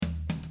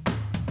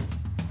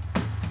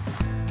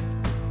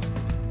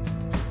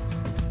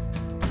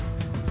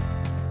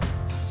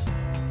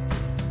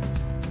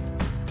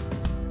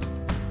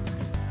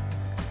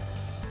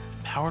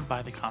Empowered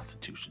by the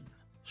Constitution,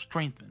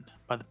 strengthened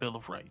by the Bill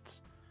of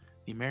Rights,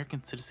 the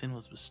American citizen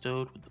was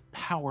bestowed with the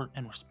power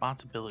and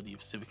responsibility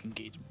of civic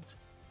engagement.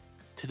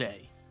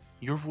 Today,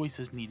 your voice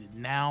is needed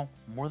now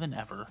more than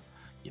ever,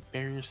 yet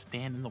barriers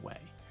stand in the way.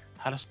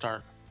 How to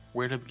start,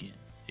 where to begin.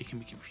 It can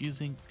be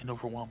confusing and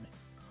overwhelming.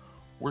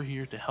 We're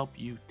here to help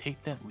you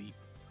take that leap,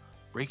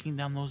 breaking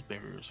down those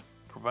barriers,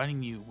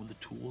 providing you with the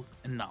tools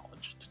and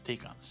knowledge to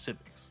take on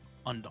civics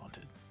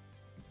undaunted.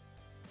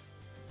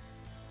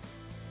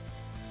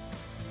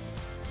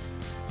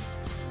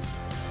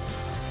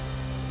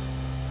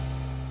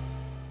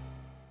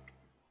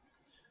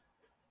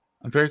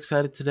 I'm very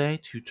excited today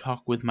to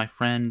talk with my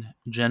friend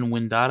Jen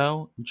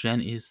Windato.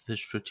 Jen is the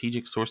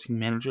strategic sourcing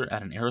manager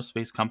at an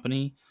aerospace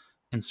company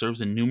and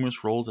serves in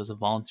numerous roles as a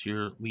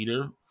volunteer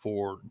leader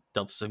for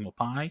Delta Sigma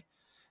Pi,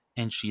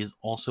 and she is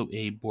also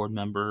a board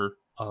member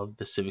of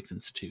the Civics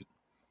Institute.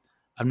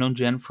 I've known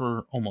Jen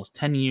for almost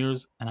 10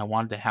 years, and I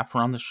wanted to have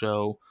her on the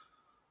show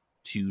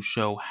to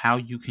show how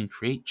you can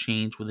create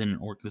change within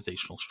an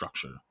organizational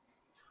structure.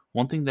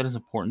 One thing that is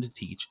important to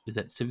teach is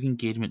that civic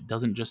engagement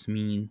doesn't just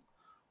mean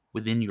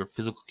within your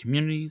physical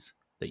communities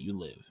that you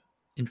live.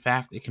 In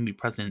fact, it can be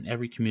present in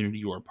every community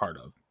you are a part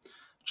of.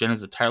 Jen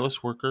is a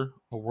tireless worker,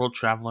 a world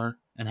traveler,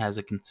 and has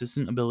a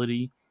consistent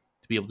ability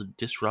to be able to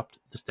disrupt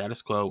the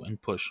status quo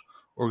and push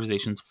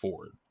organizations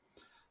forward.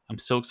 I'm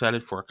so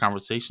excited for our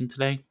conversation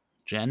today.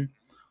 Jen,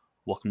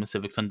 welcome to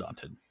Civics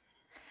Undaunted.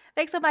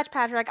 Thanks so much,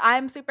 Patrick.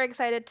 I'm super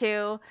excited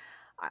too.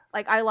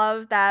 I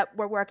love that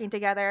we're working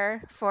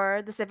together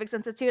for the Civics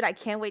Institute. I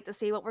can't wait to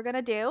see what we're going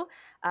to do.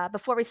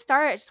 Before we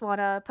start, I just want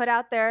to put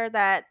out there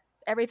that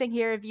everything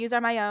here, views are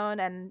my own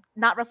and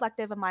not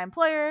reflective of my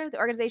employer, the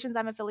organizations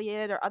I'm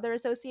affiliated, or other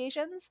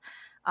associations.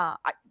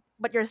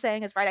 What you're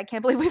saying is right. I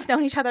can't believe we've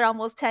known each other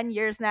almost 10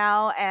 years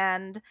now.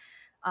 And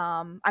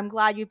I'm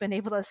glad you've been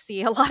able to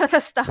see a lot of the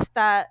stuff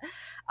that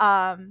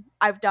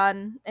I've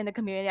done in the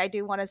community. I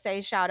do want to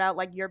say shout out,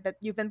 like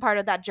you've been part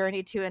of that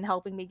journey too and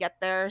helping me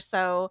get there.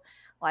 So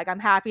like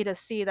I'm happy to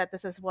see that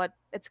this is what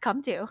it's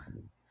come to.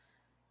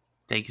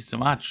 Thank you so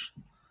much.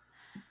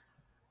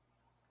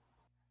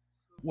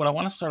 What I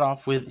want to start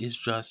off with is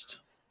just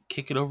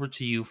kick it over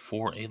to you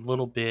for a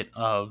little bit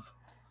of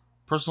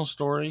personal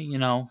story,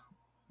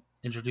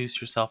 introduce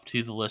yourself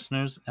to the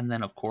listeners, and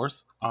then, of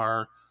course,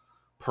 our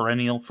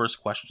perennial first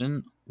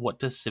question: what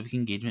does civic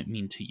engagement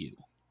mean to you?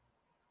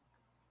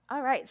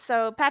 All right.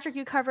 So, Patrick,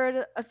 you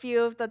covered a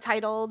few of the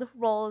titled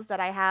roles that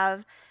I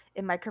have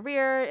in my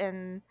career,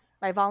 in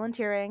my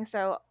volunteering.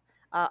 So,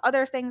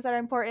 other things that are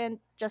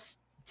important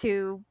just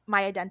to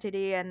my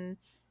identity and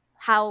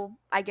how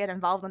I get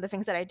involved in the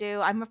things that I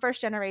do. I'm a first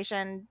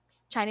generation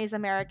Chinese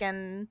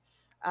American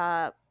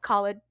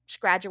college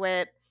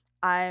graduate.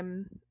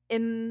 I'm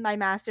in my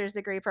master's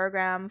degree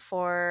program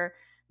for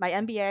my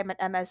MBA,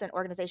 my MS in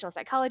organizational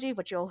psychology,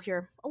 which you'll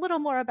hear a little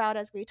more about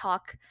as we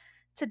talk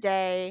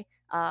today.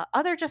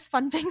 Other just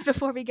fun things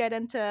before we get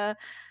into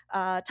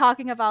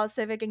talking about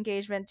civic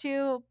engagement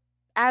too.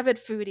 Avid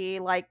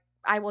foodie, like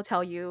I will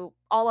tell you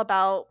all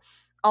about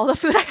all the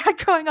food I had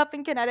growing up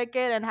in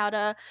Connecticut and how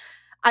to.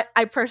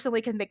 I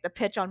personally can make the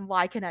pitch on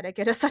why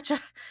Connecticut is such a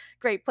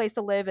great place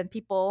to live, and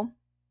people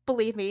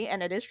believe me,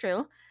 and it is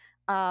true.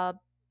 Uh,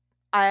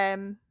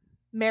 I'm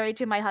married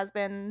to my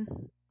husband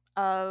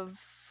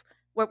of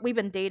we've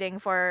been dating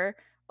for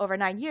over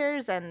 9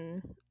 years,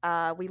 and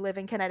we live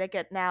in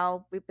Connecticut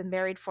now. We've been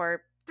married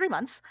for 3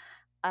 months,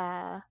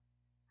 uh,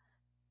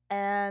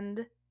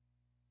 and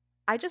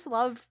I just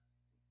love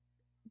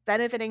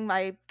benefiting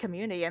my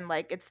community. And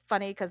like, it's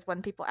funny because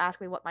when people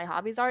ask me what my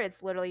hobbies are,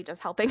 it's literally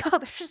just helping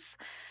others.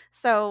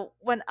 So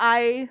when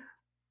I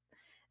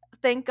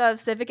think of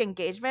civic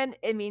engagement,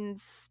 it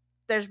means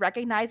there's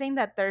recognizing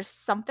that there's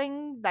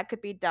something that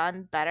could be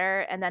done better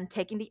and then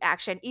taking the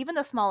action, even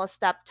the smallest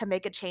step, to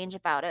make a change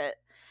about it.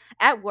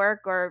 At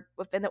work or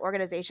within the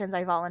organizations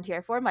I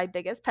volunteer for, my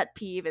biggest pet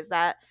peeve is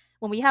that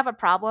when we have a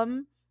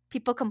problem,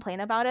 people complain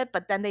about it,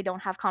 but then they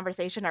don't have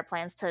conversation or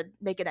plans to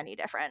make it any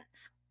different.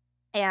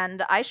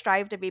 And I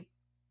strive to be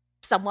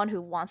someone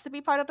who wants to be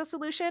part of the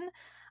solution.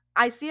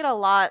 I see it a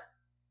lot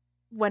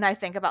when I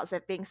think about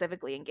being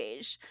civically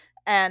engaged.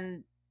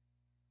 And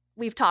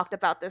we've talked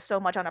about this so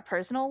much on a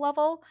personal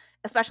level,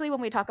 especially when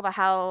we talk about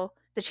how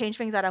to change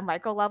things at a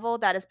micro level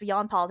that is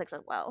beyond politics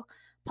as well.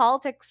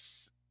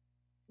 Politics,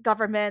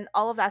 government,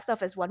 all of that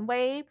stuff is one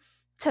way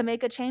to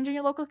make a change in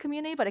your local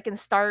community, but it can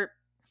start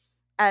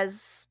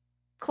as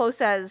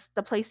close as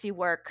the place you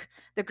work,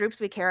 the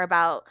groups we care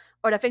about,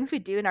 or the things we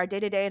do in our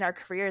day to day in our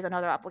careers and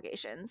other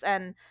obligations.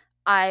 And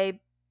I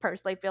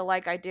personally feel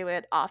like I do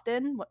it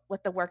often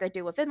with the work I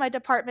do within my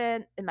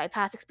department, in my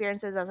past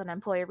experiences as an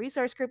employee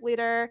resource group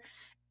leader,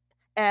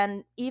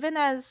 and even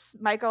as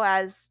micro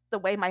as the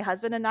way my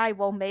husband and I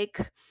will make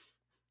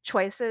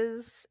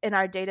choices in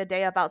our day to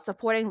day about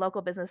supporting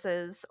local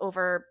businesses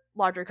over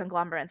larger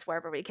conglomerates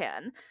wherever we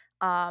can.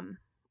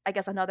 I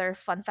guess another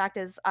fun fact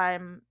is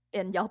I'm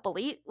in Yelp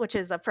Elite, which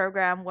is a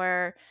program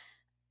where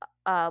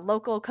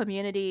local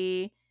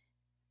community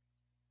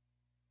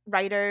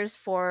writers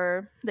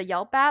for the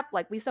Yelp app,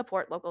 like we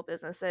support local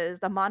businesses.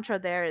 The mantra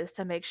there is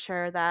to make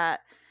sure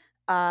that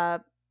uh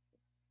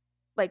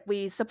like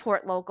we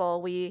support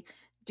local, we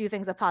do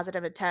things of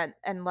positive intent,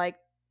 and like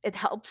it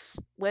helps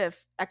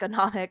with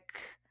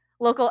economic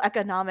local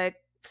economic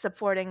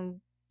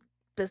supporting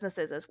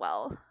businesses as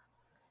well.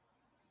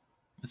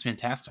 That's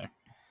fantastic.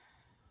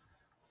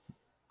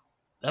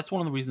 That's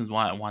one of the reasons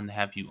why I wanted to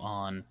have you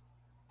on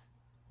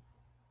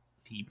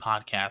the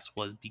podcast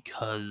was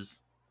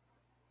because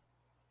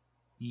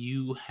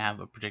you have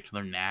a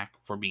particular knack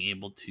for being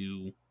able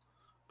to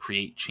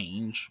create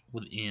change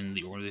within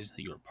the organization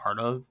that you're a part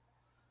of.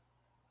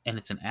 And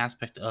it's an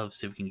aspect of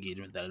civic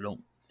engagement that I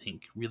don't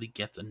think really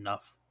gets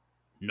enough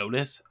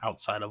notice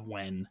outside of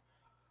when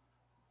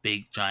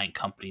big giant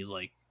companies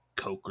like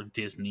Coke or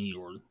Disney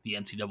or the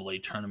NCAA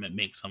tournament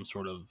make some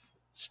sort of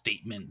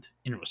statement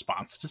in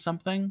response to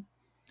something.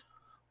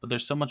 But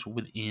there's so much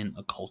within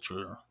a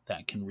culture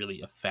that can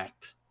really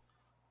affect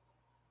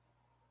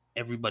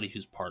everybody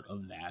who's part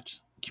of that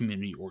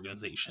community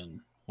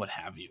organization, what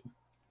have you.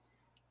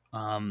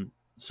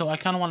 So I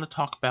kind of want to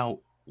talk about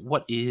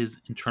what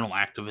is internal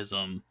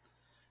activism,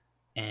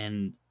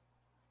 and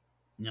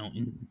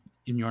in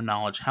your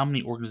knowledge, how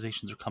many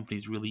organizations or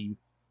companies really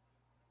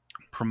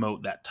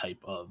promote that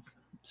type of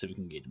civic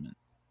engagement?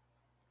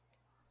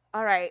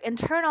 All right,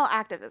 internal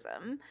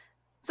activism.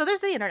 So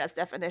there's the internet's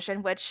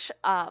definition, which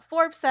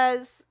Forbes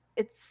says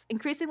it's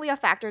increasingly a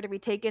factor to be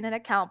taken in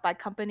account by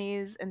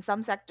companies in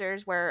some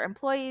sectors where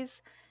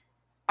employees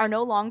are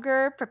no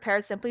longer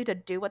prepared simply to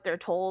do what they're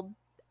told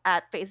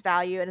at face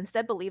value and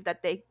instead believe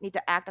that they need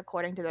to act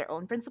according to their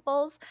own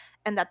principles,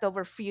 and that they'll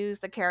refuse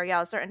to carry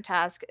out certain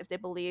tasks if they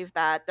believe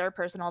that their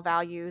personal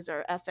values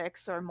or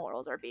ethics or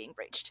morals are being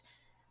breached.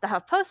 The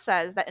HuffPost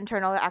says that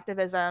internal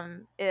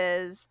activism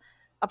is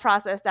a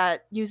process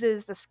that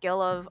uses the skill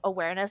of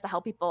awareness to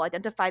help people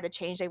identify the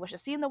change they wish to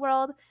see in the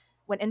world.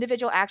 When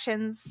individual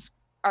actions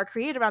are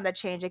created around that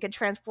change, it can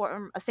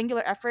transform a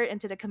singular effort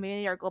into the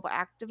community or global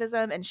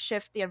activism and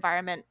shift the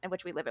environment in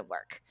which we live and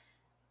work.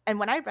 And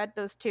when I read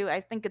those two,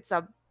 I think it's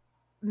a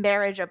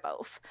marriage of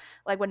both.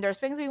 Like when there's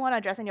things we want to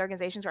address in the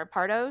organizations we're a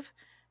part of,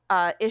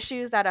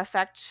 issues that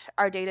affect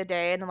our day to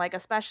day, and like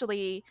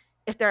especially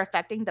if they're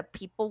affecting the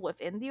people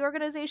within the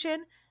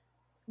organization,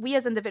 we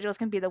as individuals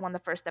can be the one the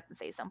first step and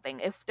say something.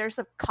 If there's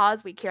a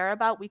cause we care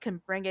about, we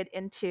can bring it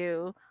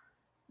into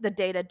the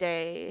day to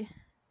day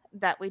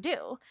that we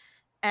do.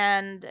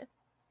 And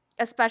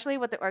especially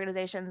with the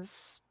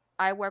organizations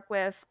I work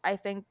with, I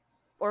think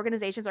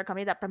organizations or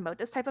companies that promote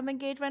this type of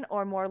engagement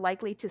are more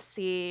likely to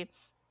see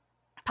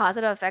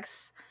positive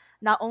effects,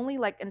 not only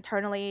like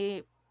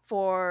internally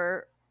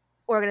for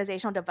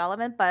organizational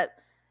development, but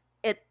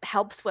it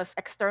helps with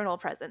external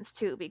presence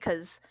too,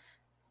 because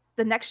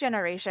the next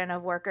generation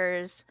of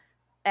workers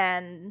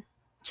and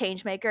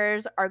change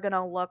makers are going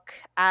to look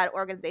at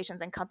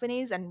organizations and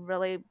companies and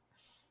really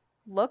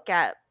look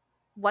at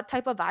what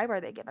type of vibe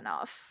are they giving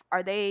off?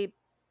 Are they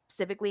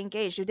civically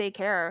engaged? Do they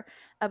care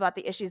about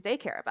the issues they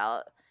care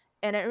about?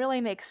 And it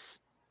really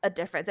makes a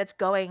difference. It's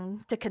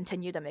going to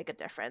continue to make a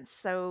difference.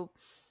 So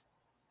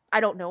I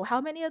don't know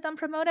how many of them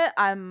promote it.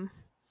 I'm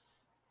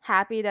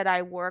happy that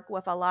I work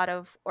with a lot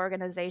of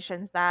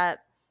organizations that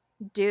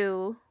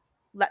do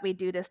let me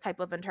do this type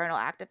of internal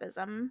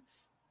activism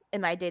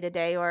in my day to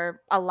day,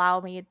 or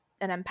allow me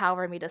and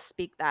empower me to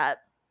speak that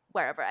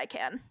wherever I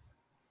can.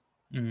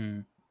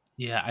 Mm,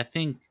 yeah, I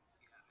think,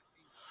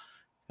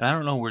 and I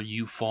don't know where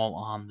you fall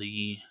on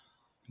the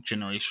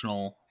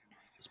generational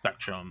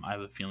spectrum. I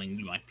have a feeling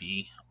you might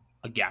be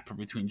a gap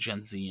between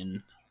Gen Z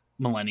and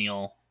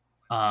millennial.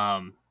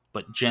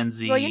 But Gen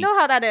Well, you Z, know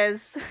how that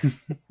is.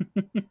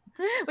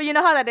 Well, you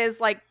know how that is.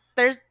 Like,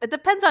 there's it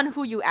depends on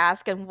who you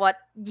ask and what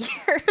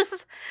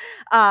years.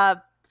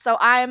 So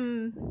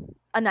I'm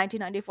a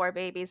 1994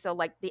 baby, so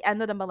like the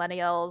end of the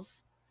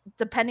millennials.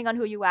 Depending on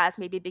who you ask,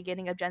 maybe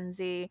beginning of Gen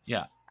Z.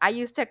 yeah, I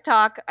use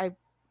TikTok. I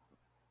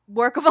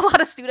work with a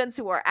lot of students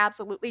who are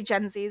absolutely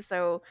Gen Z,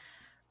 so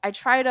I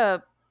try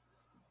to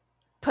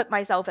put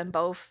myself in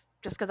both,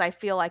 just because I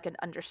feel I can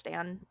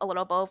understand a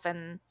little both,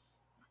 and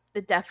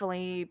it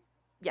definitely,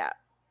 yeah,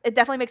 it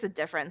definitely makes a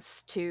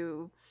difference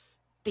to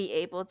be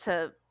able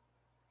to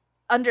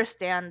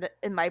understand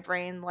in my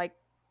brain like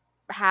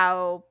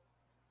how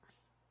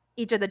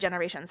each of the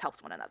generations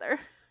helps one another.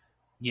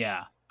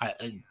 yeah,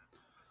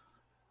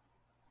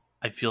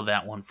 I feel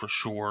that one for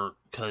sure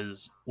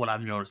because what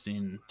I've noticed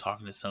in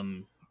talking to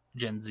some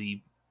Gen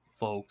Z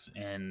folks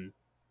and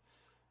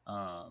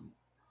um,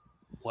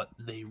 what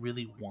they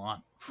really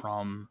want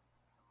from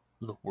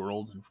the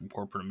world and from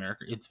corporate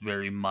America, it's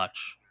very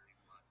much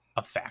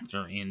a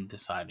factor in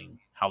deciding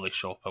how they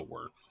show up at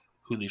work,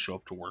 who they show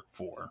up to work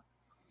for.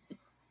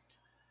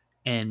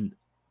 And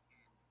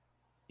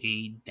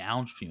a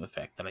downstream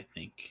effect that I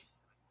think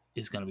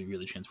is going to be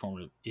really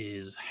transformative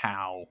is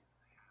how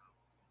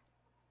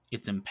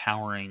it's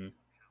empowering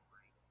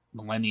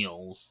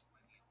millennials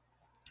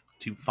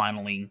to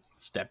finally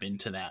step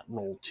into that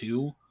role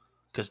too,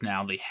 because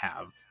now they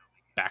have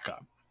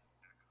backup.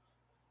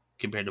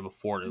 Compared to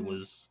before, it Mhm.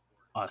 was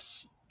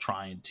us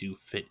trying to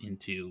fit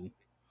into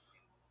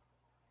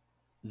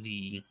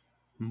the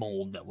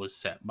mold that was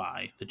set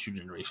by the two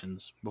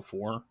generations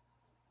before.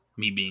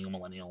 Me being a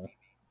millennial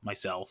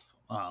myself,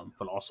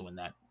 but also in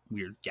that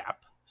weird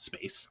gap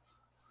space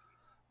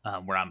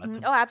where I'm at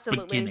the Oh,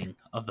 absolutely. beginning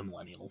of the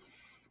millennial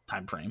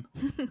time frame.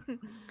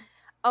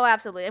 Oh,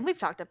 absolutely. And we've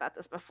talked about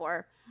this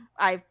before.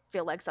 I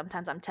feel like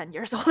sometimes I'm 10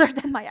 years older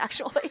than my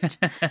actual age.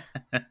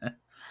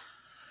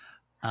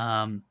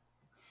 um,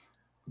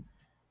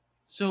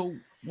 so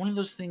one of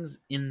those things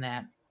in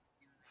that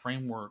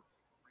framework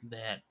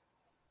that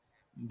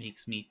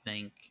makes me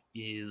think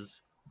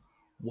is,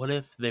 what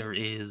if there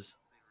is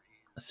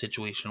a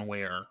situation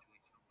where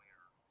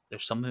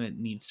there's something that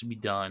needs to be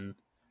done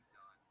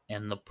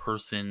and the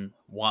person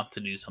wants to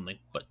do something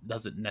but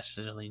doesn't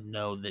necessarily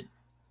know that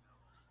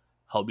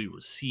how it'll be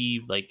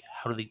received? Like,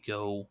 how do they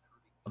go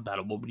about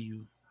it? What would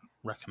you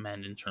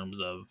recommend in terms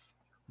of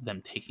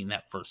them taking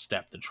that first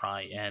step to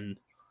try and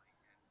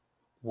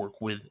work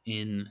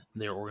within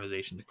their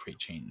organization to create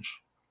change?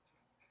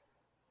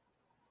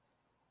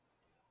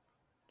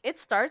 It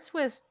starts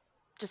with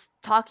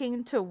just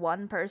talking to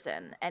one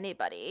person,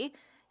 anybody.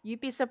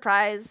 You'd be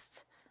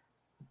surprised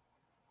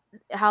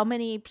how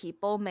many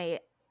people may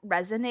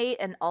resonate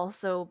and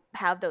also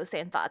have those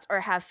same thoughts or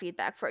have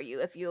feedback for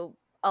you if you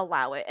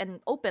allow it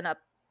and open up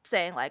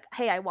saying like,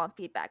 "Hey, I want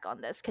feedback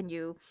on this. Can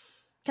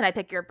I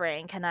pick your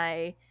brain? Can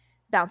I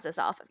bounce this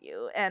off of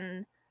you?"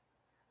 And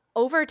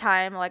over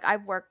time, like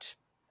I've worked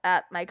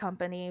at my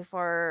company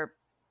for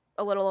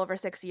a little over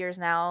 6 years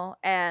now,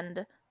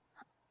 and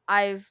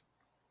I've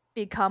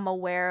become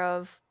aware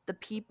of the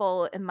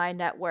people in my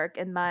network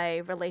and my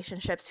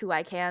relationships who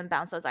I can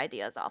bounce those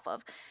ideas off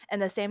of. And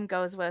the same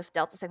goes with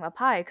Delta Sigma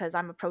Pi because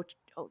I'm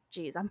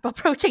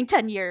approaching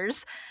 10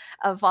 years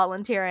of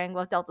volunteering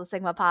with Delta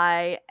Sigma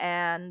Pi,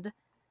 and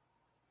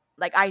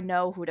like I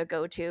know who to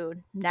go to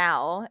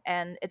now,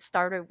 and it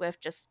started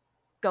with just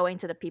going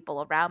to the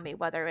people around me,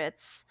 whether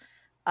it's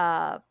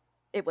uh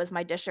it was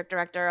my district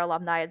director,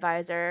 alumni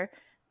advisor,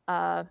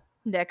 uh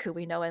Nick, who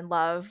we know and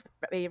love,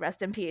 may he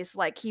rest in peace.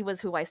 Like he was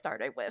who I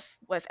started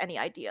with any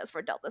ideas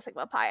for Delta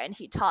Sigma Pi, and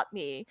he taught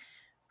me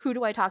who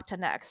do I talk to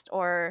next,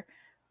 or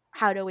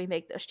how do we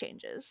make those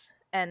changes.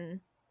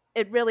 And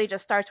it really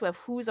just starts with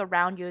who's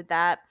around you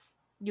that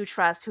you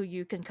trust, who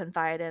you can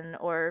confide in,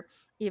 or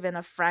even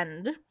a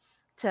friend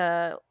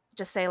to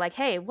just say like,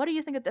 hey, what do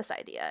you think of this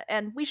idea?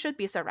 And we should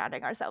be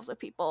surrounding ourselves with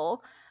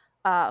people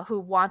who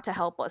want to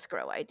help us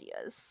grow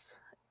ideas.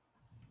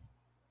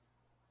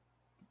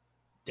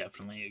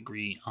 Definitely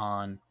agree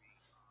on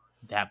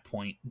that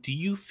point. Do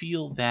you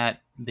feel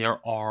that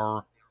there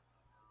are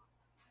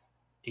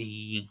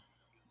a,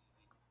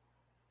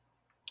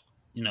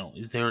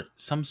 is there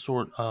some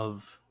sort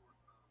of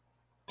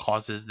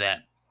causes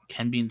that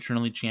can be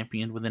internally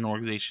championed within an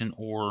organization,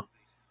 or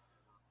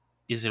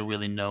is there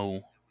really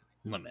no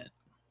limit?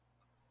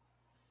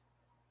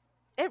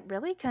 It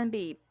really can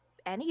be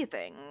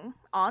anything,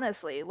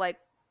 honestly. Like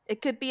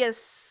it could be as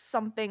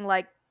something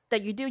like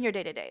that you do in your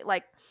day to day.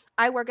 Like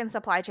I work in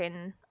supply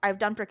chain, I've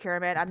done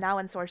procurement, I'm now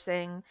in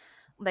sourcing.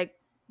 Like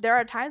there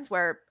are times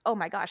where, oh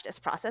my gosh, this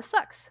process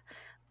sucks.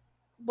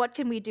 What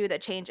can we do to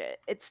change it?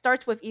 It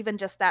starts with even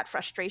just that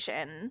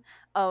frustration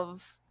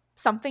of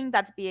something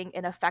that's being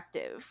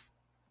ineffective.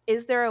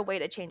 Is there a way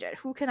to change it?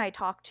 Who can I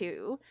talk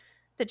to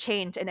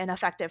change an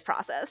ineffective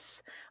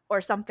process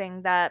or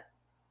something that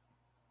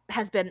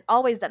has been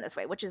always done this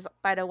way, which is,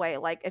 by the way,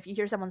 like if you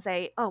hear someone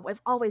say, oh,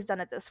 we've always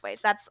done it this way,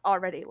 that's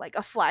already like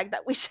a flag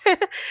that we should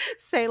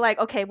say like,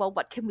 okay, well,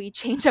 what can we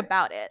change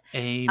about it?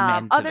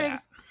 Amen to Other that.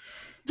 ex-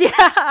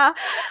 yeah.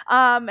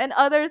 And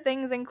other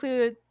things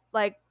include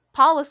like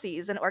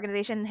policies and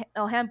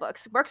organizational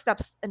handbooks, work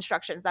steps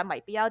instructions that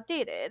might be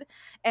outdated.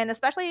 And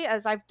especially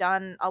as I've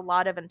done a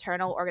lot of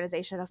internal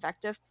organization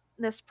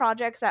effectiveness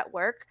projects at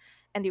work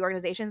and the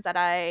organizations that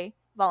I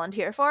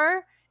volunteer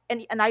for,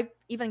 and I've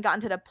even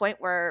gotten to the point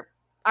where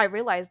I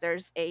realized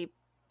there's a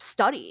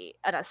study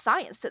and a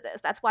science to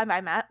this. That's why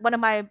one of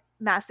my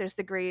master's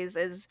degrees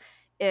is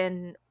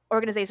in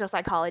organizational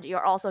psychology,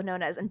 or also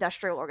known as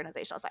industrial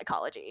organizational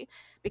psychology,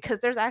 because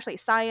there's actually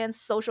science,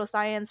 social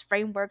science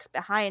frameworks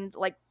behind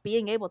like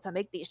being able to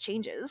make these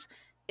changes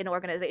in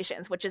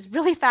organizations, which is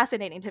really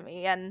fascinating to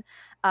me. And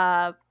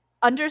uh,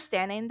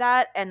 understanding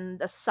that and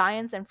the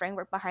science and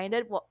framework behind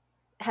it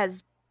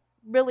has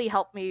really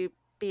helped me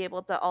be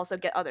able to also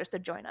get others to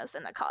join us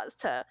in the cause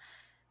to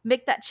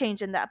make that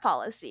change in that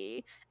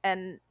policy.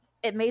 And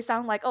it may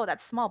sound like, oh,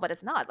 that's small, but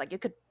it's not. Like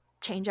it could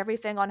change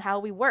everything on how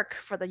we work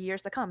for the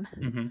years to come.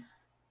 Hmm.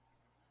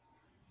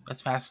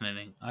 That's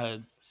fascinating.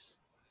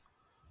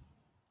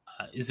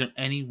 Is there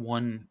any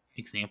one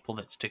example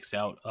that sticks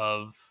out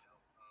of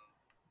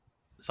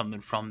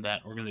something from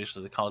that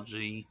organizational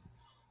psychology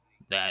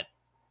that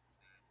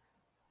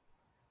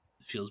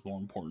feels more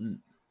important?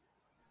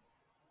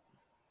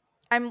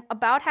 I'm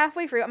about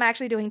halfway through. I'm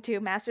actually doing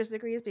two master's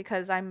degrees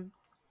because I'm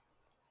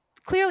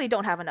clearly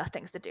don't have enough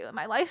things to do in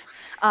my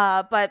life.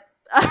 But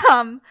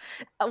um,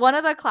 one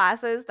of the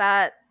classes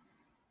that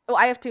well,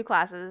 I have two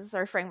classes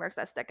or frameworks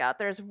that stick out.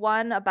 There's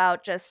one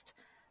about just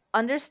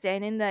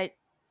understanding that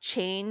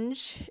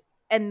change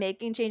and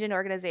making change in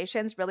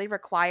organizations really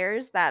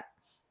requires that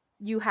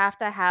you have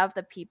to have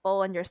the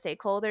people and your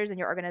stakeholders in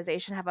your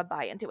organization have a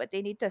buy into it.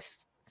 They need to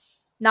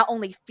not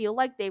only feel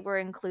like they were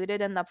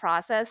included in the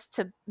process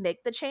to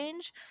make the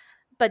change,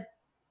 but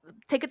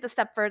take it the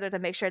step further to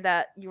make sure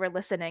that you were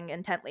listening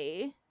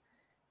intently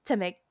to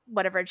make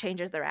whatever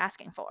changes they're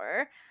asking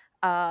for.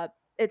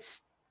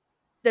 It's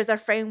There's a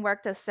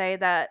framework to say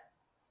that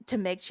to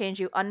make change,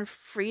 you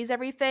unfreeze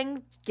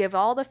everything, give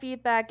all the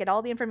feedback, get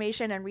all the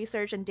information and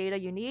research and data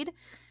you need,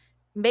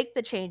 make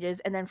the changes,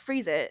 and then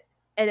freeze it.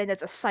 And then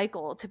it's a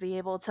cycle to be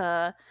able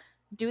to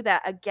do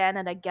that again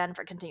and again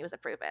for continuous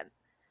improvement.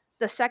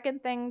 The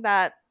second thing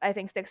that I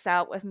think sticks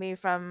out with me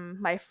from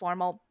my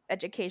formal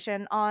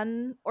education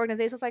on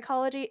organizational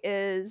psychology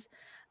is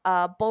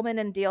Bowman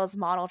and Deal's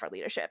model for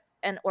leadership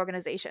and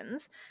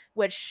organizations,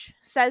 which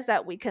says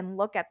that we can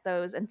look at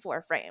those in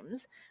four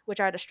frames, which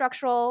are the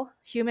structural,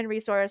 human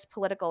resource,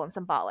 political, and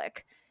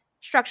symbolic.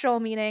 Structural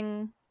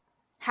meaning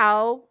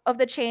how of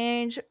the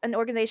change and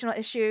organizational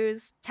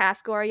issues,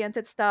 task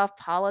oriented stuff,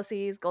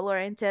 policies, goal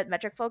oriented,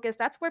 metric focused.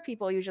 That's where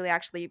people usually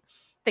actually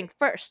think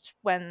first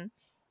when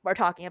we're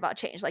talking about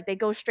change. Like they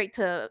go straight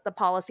to the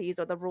policies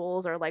or the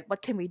rules or like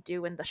what can we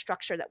do in the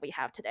structure that we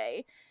have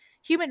today.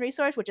 Human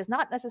resource, which is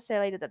not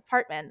necessarily the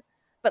department,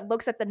 but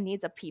looks at the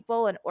needs of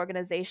people and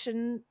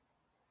organizational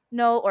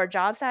or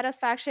job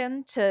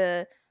satisfaction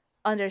to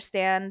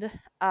understand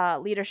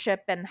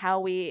leadership and how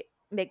we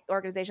make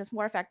organizations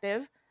more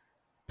effective.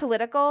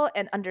 Political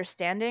and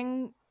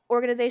understanding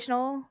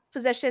organizational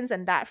positions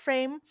in that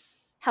frame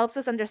helps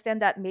us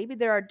understand that maybe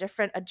there are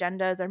different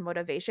agendas or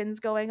motivations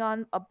going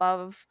on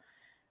above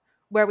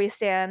where we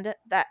stand,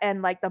 that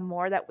and like the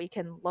more that we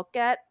can look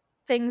at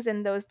things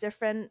in those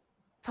different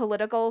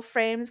political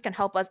frames can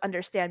help us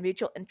understand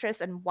mutual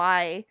interests and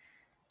why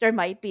there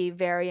might be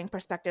varying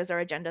perspectives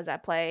or agendas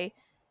at play.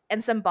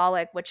 And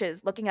symbolic, which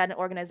is looking at an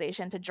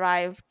organization to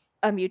drive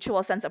a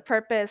mutual sense of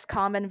purpose,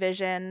 common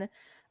vision,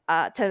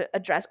 to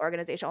address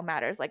organizational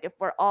matters. Like if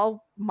we're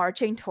all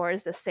marching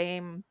towards the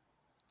same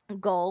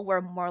goal,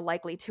 we're more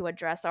likely to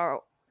address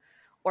our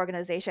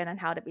organization and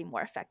how to be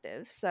more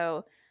effective.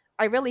 So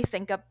I really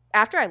think of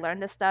after I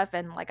learned this stuff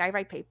and like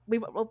we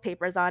wrote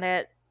papers on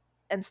it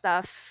and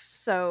stuff.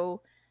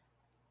 So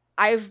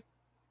I've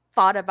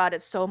thought about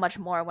it so much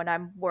more when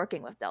I'm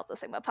working with Delta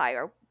Sigma Pi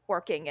or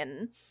working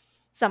in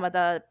some of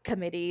the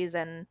committees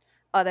and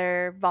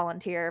other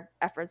volunteer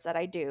efforts that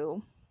I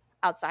do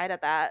outside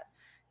of that.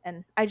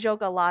 And I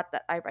joke a lot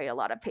that I write a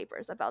lot of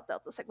papers about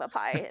Delta Sigma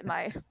Pi in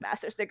my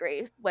master's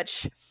degree,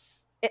 which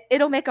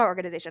it'll make our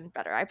organization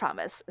better. I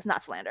promise. It's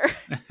not slander.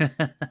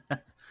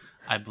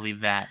 I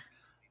believe that.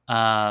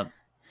 Uh,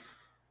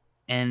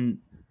 and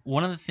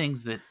one of the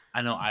things that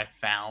I know I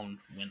found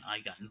when I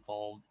got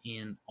involved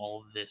in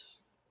all of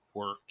this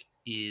work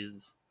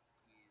is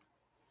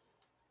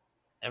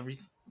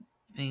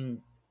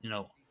everything, you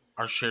know,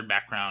 our shared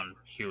background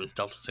here is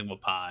Delta Sigma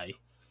Pi,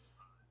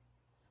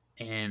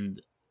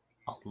 and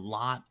a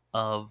lot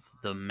of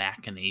the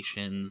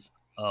machinations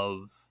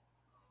of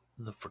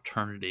the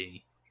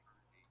fraternity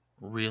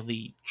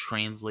really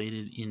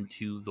translated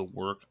into the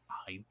work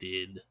I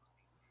did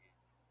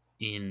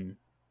in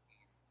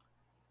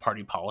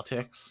party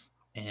politics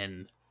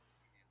and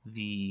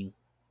the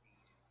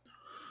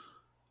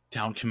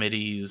town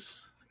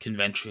committees,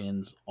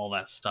 conventions, all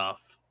that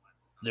stuff.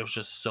 There's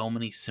just so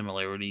many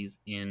similarities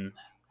in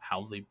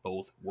how they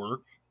both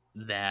work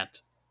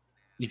that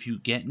if you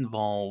get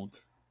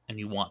involved and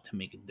you want to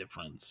make a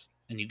difference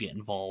and you get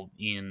involved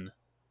in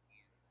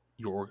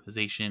your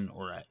organization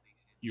or at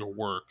your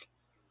work,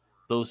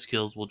 those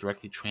skills will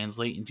directly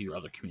translate into your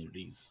other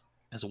communities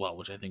as well,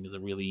 which I think is a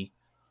really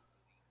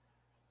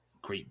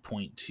great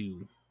point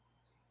to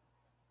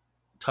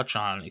touch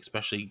on,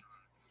 especially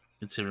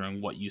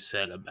considering what you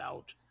said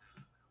about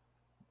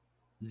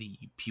the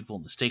people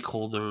and the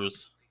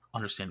stakeholders,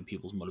 understanding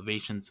people's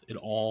motivations. It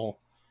all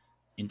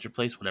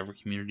interplays whatever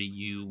community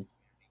you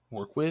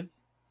work with.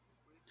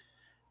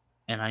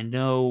 And I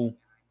know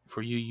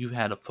for you, you've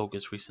had a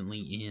focus recently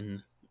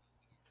in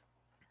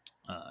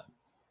uh,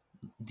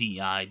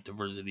 DEI,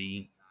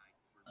 diversity,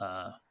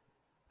 uh,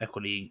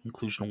 equity,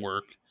 inclusion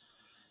work.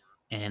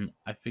 And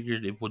I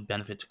figured it would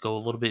benefit to go a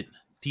little bit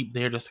deep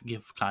there just to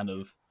give kind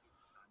of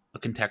a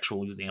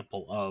contextual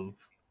example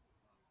of,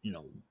 you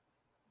know,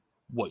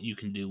 what you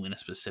can do in a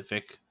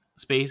specific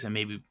space and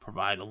maybe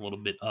provide a little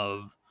bit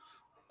of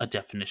a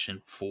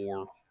definition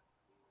for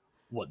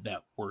what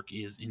that work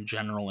is in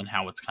general and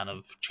how it's kind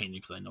of changing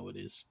because I know it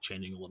is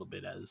changing a little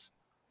bit as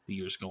the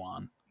years go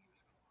on.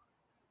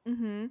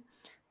 Hmm.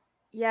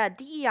 Yeah,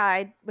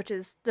 DEI, which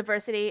is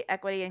diversity,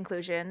 equity,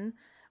 inclusion,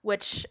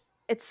 which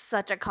it's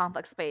such a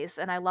complex space,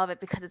 and I love it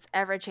because it's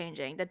ever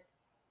changing. The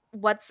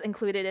what's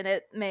included in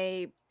it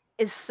may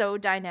is so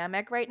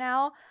dynamic right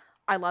now.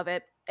 I love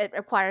it. It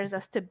requires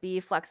us to be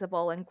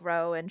flexible and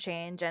grow and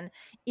change. And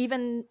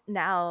even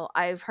now,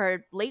 I've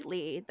heard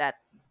lately that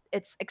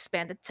it's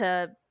expanded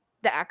to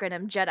the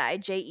acronym JEDI,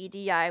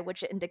 JEDI,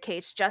 which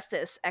indicates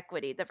justice,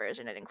 equity,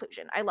 diversion, and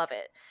inclusion. I love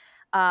it.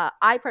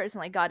 I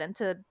personally got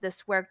into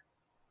this work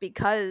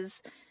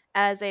because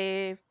as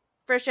a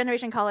first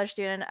generation college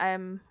student,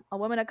 I'm a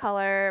woman of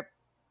color,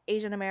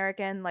 Asian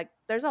American. Like,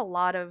 there's a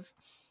lot of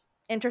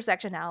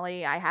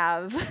intersectionality I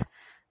have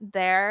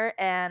there.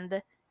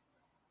 And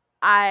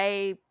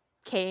I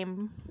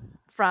came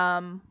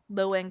from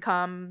low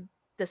income,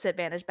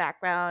 disadvantaged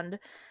background.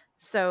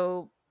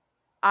 So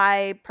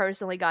I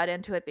personally got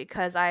into it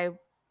because I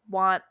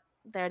want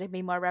there to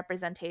be more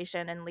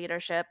representation and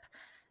leadership.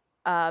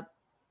 Uh,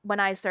 when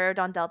I served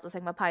on Delta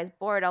Sigma Pi's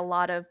board, a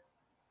lot of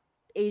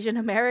Asian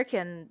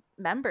American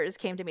members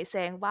came to me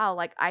saying, "Wow,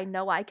 like I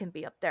know I can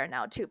be up there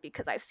now too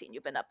because I've seen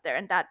you been up there,"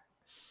 and that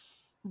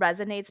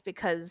resonates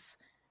because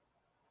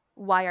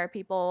why are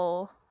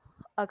people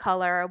of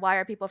color? Why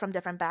are people from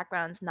different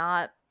backgrounds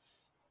not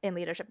in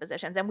leadership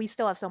positions? And we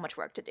still have so much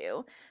work to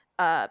do.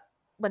 Uh,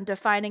 when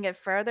defining it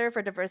further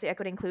for diversity,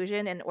 equity,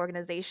 inclusion in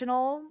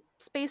organizational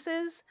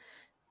spaces,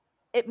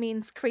 it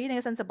means creating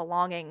a sense of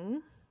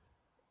belonging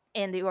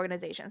in the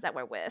organizations that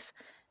we're with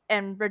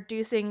and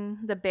reducing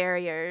the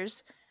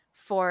barriers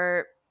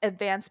for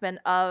advancement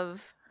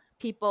of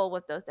people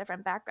with those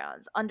different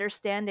backgrounds,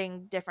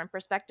 understanding different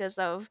perspectives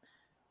of,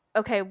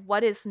 okay,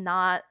 what is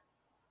not,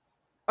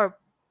 or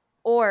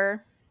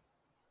or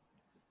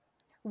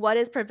what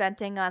is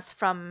preventing us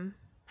from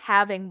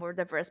having more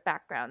diverse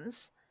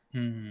backgrounds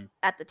Hmm.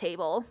 at the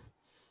table.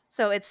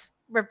 So it's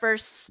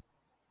reverse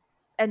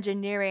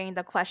engineering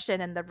the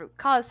question and the root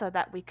cause so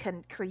that we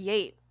can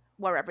create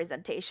more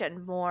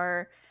representation,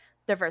 more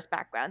diverse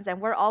backgrounds.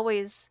 And we're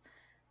always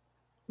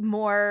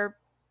more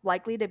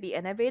likely to be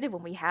innovative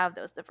when we have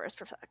those diverse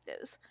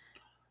perspectives.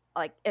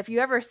 Like, if you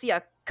ever see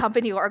a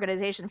company or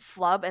organization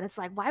flub and it's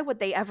like, why would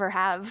they ever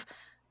have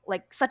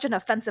like such an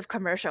offensive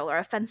commercial or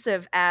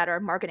offensive ad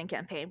or marketing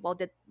campaign? Well,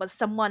 was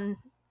someone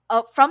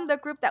from the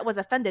group that was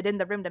offended in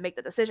the room to make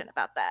the decision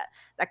about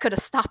that could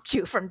have stopped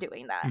you from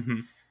doing that?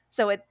 Hmm.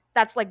 So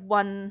that's like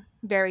one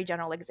very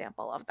general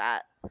example of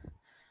that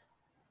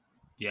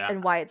Yeah,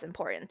 and why it's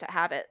important to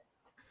have it.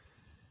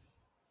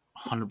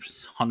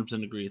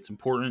 100% agree. It's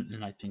important,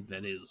 and I think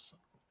that is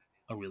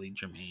a really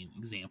germane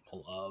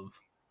example of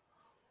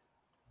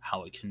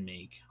how it can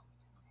make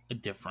a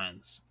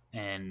difference.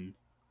 And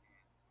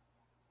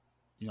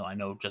I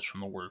know just from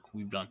the work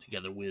we've done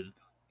together with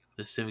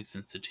the Civics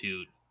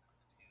Institute,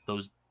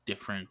 those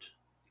different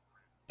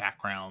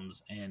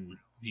backgrounds and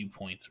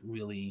viewpoints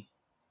really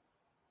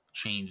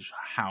change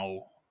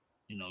how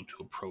to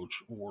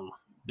approach or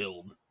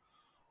build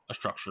a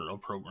structure, a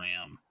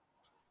program.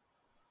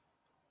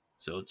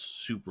 So it's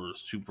super,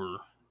 super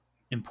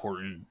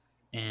important.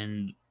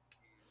 And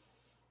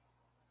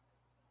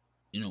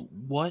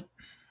what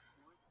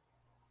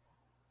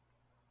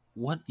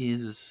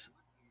is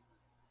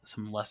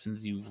some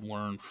lessons you've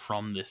learned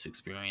from this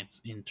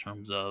experience in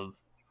terms of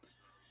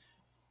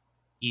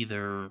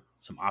either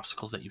some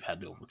obstacles that you've had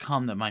to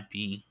overcome that might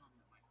be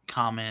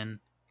common?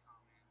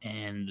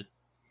 And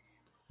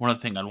one other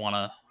thing I'd want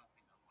to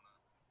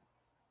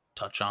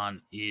touch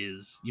on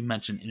is you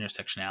mentioned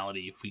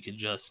intersectionality. If we could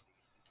just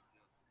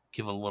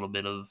give a little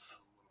bit of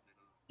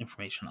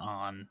information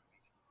on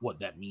what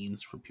that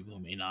means for people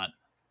who may not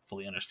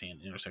fully understand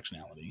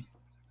intersectionality.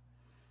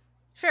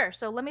 Sure.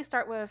 So let me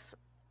start with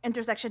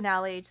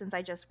intersectionality since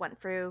I just went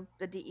through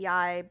the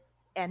DEI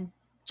and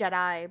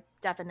JEDI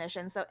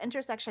definition. So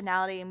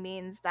intersectionality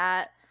means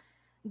that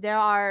there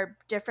are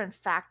different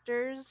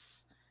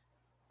factors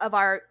of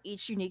our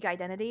each unique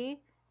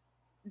identity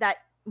that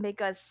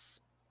make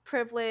us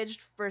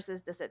privileged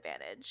versus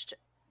disadvantaged,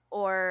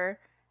 or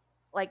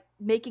like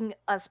making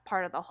us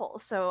part of the whole.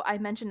 So I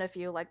mentioned a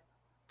few, like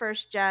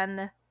first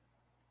gen,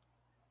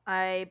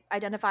 I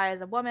identify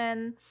as a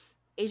woman,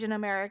 Asian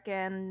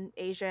American,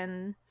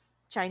 Asian,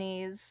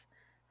 Chinese.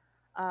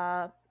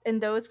 In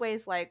those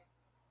ways, like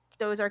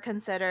those are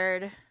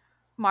considered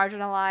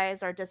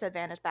marginalized or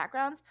disadvantaged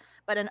backgrounds.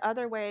 But in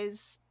other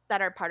ways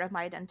that are part of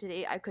my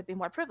identity, I could be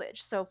more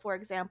privileged. So, for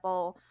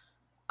example,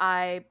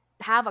 I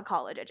have a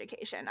college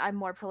education. I'm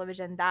more privileged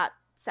in that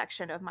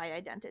section of my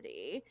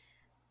identity.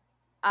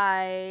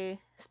 I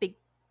speak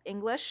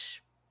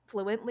English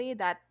fluently.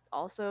 That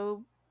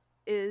also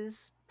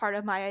is part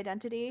of my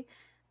identity.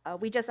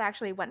 We just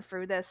actually went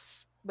through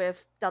this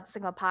with Delta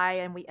Sigma Pi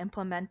and we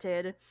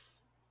implemented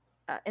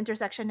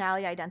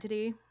intersectionality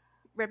identity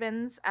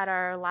ribbons at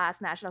our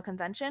last national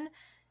convention.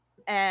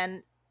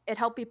 And it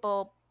helped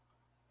people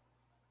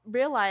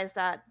realize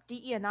that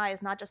DE&I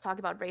is not just talking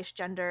about race,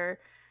 gender,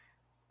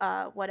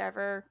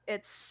 whatever.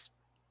 It's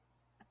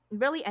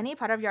really any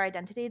part of your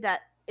identity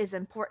that is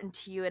important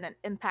to you and it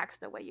impacts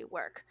the way you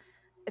work.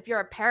 If you're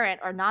a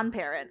parent or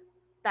non-parent,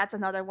 that's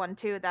another one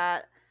too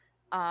that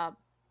uh,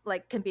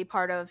 like can be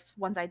part of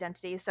one's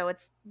identity. So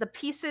it's the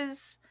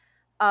pieces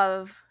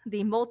of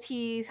the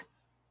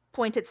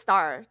multi-pointed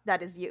star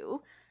that is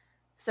you.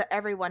 So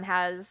everyone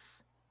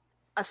has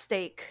a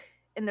stake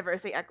in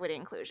diversity, equity,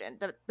 inclusion,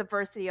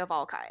 diversity of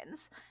all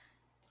kinds,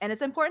 and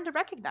it's important to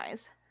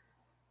recognize.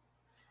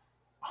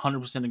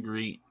 100%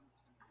 agree.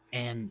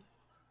 And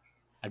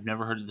I've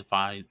never heard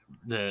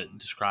it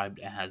described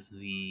as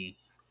the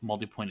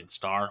multi-pointed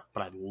star,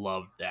 but I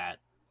love that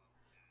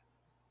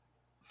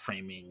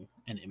framing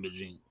and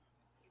imaging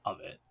of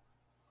it.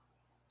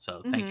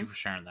 So thank Hmm. you for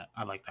sharing that.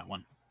 I like that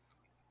one.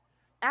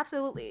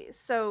 Absolutely.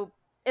 So,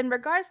 in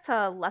regards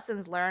to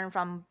lessons learned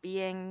from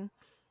being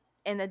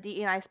in the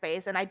DEI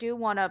space, and I do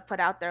want to put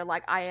out there,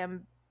 like, I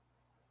am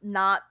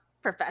not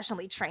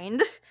professionally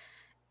trained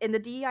in the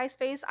DEI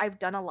space. I've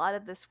done a lot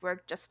of this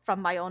work just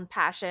from my own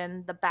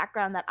passion, the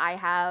background that I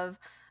have,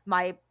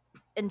 my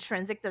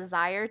intrinsic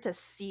desire to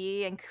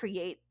see and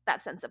create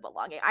that sense of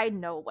belonging. I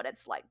know what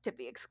it's like to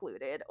be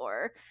excluded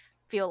or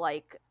feel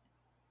like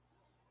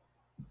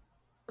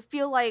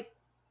feel like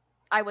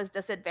I was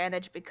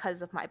disadvantaged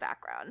because of my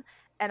background.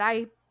 And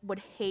I would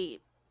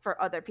hate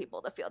for other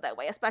people to feel that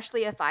way,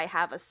 especially if I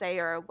have a say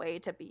or a way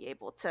to be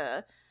able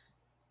to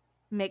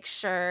make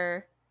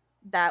sure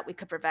that we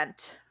could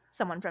prevent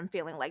someone from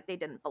feeling like they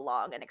didn't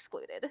belong and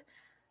excluded.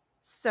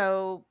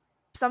 So,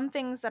 some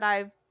things that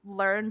I've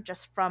learned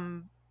just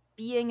from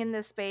being in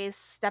this space,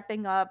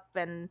 stepping up,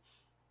 and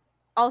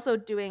also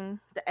doing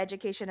the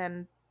education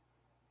and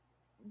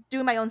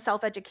doing my own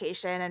self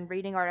education and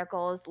reading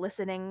articles,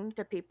 listening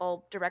to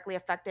people directly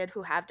affected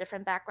who have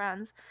different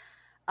backgrounds.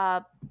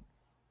 Uh,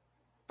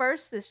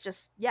 First is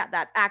just, yeah,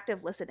 that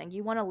active listening.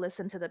 You want to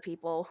listen to the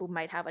people who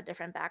might have a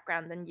different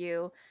background than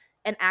you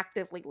and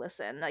actively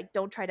listen. Like,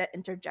 don't try to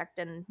interject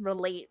and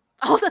relate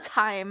all the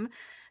time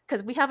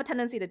because we have a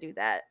tendency to do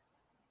that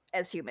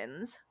as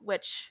humans,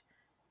 which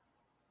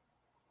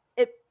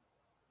it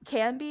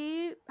can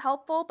be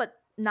helpful, but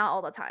not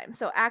all the time.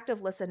 So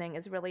active listening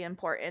is really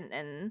important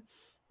in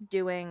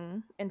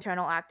doing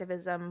internal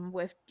activism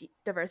with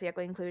diversity,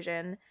 equity,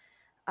 inclusion.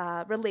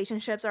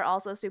 Relationships are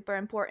also super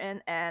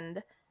important,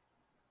 and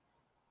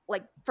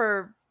like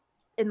for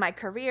in my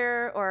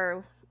career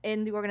or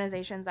in the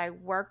organizations I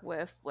work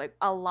with, like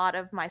a lot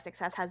of my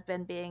success has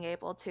been being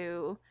able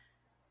to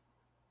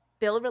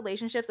build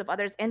relationships with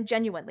others and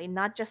genuinely,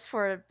 not just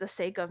for the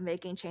sake of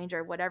making change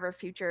or whatever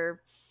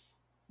future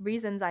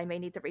reasons I may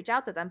need to reach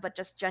out to them, but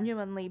just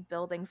genuinely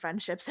building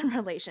friendships and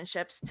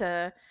relationships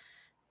to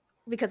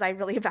because I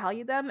really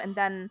value them. And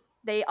then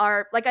they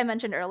are, like I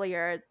mentioned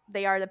earlier,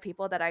 they are the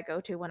people that I go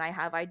to when I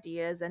have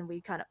ideas and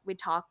we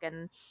talk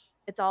and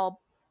it's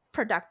all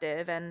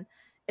productive. And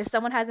if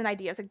someone has an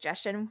idea or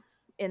suggestion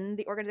in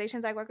the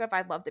organizations I work with,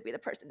 I'd love to be the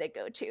person they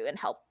go to and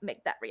help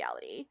make that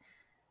reality.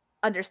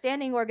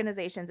 Understanding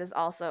organizations is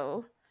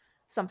also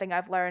something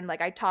I've learned.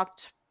 Like I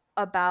talked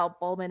about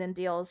Bowman and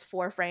Deal's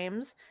four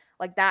frames.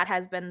 Like that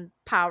has been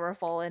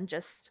powerful in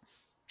just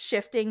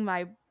shifting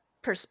my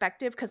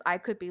perspective because I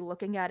could be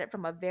looking at it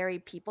from a very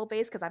people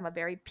based because I'm a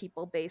very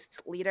people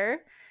based leader.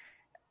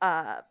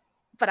 Uh,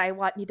 but I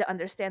want you to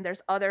understand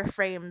there's other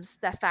frames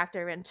that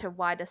factor into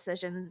why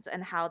decisions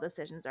and how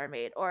decisions are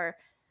made, or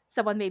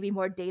someone may be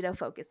more data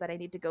focused that I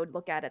need to go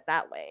look at it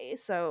that way.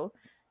 So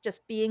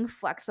just being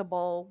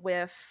flexible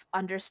with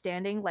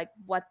understanding like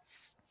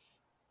what's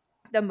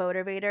the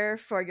motivator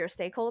for your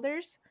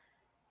stakeholders.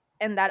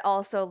 And that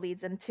also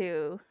leads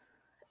into,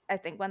 I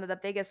think, one of the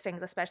biggest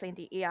things, especially in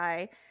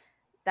DEI,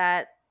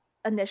 that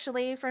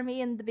initially for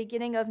me in the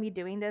beginning of me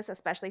doing this,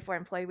 especially for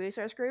employee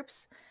resource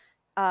groups,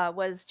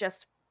 was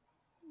just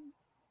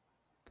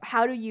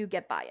how do you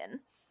get buy in?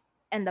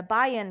 And the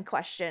buy in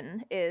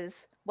question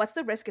is what's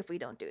the risk if we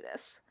don't do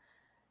this?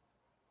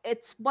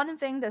 It's one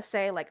thing to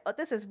say, like, oh,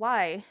 this is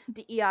why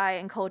DEI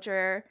and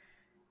culture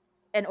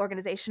and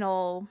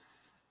organizational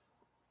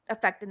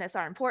effectiveness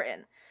are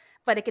important,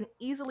 but it can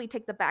easily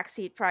take the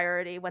backseat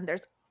priority when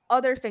there's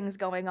other things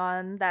going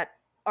on that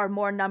are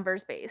more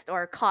numbers based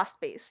or cost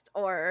based,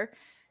 or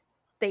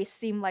they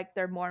seem like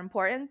they're more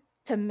important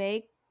to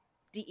make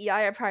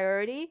DEI a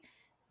priority.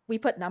 We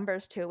put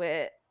numbers to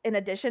it. In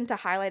addition to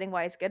highlighting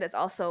why it's good, it's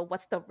also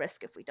what's the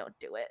risk if we don't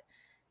do it.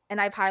 And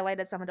I've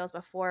highlighted some of those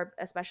before,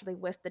 especially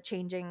with the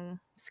changing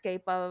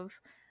scape of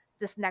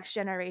this next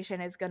generation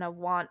is going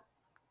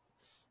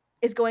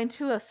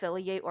to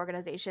affiliate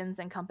organizations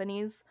and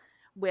companies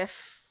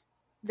with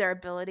their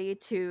ability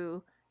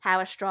to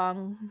have a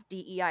strong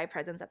DEI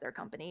presence at their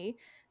company,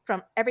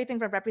 from everything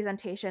from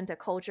representation to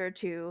culture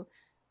to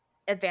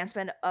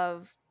advancement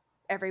of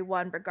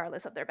everyone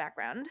regardless of their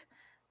background.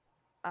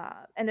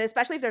 And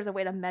especially if there's a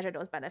way to measure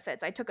those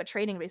benefits. I took a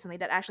training recently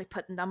that actually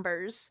put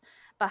numbers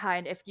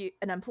behind if you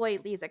an employee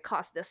leaves, it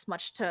costs this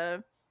much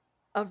to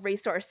of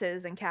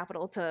resources and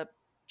capital to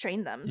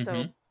train them. So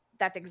Mm-hmm.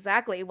 that's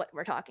exactly what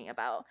we're talking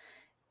about.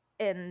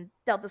 In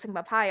Delta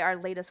Sigma Pi, our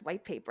latest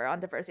white paper on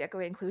diversity,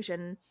 equity,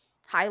 inclusion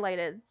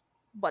highlighted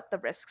what the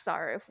risks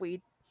are if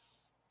we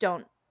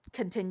don't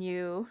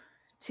continue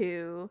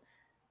to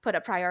put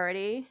a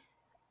priority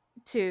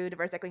to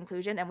diversity, equity,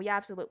 inclusion, and we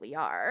absolutely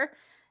are.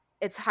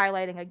 It's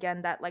highlighting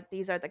again that like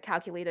these are the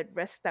calculated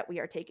risks that we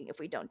are taking if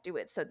we don't do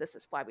it. So this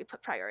is why we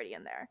put priority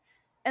in there.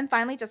 And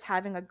finally, just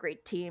having a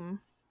great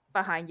team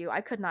behind you.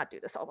 I could not do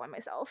this all by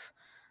myself.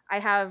 I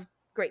have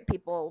great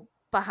people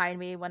behind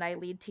me when I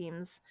lead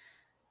teams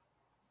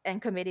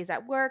and committees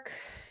at work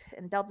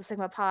and Delta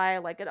Sigma Pi.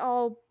 Like it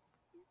all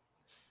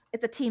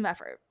it's a team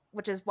effort,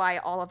 which is why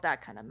all of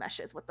that kind of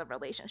meshes with the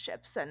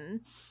relationships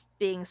and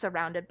being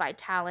surrounded by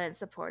talent,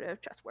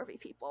 supportive, trustworthy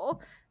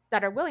people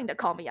that are willing to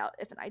call me out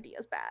if an idea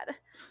is bad.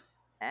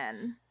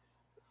 And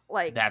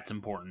like, That's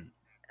important.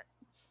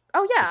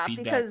 oh The yeah,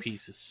 feedback because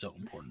piece is so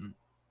important.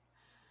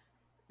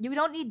 you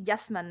don't need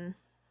yes men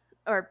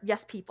or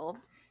yes people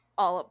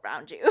all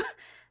around you.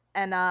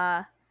 And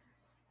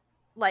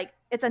like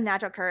it's a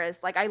natural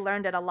occurrence. Like I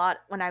learned it a lot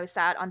when I was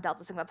sat on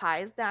Delta Sigma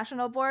Pi's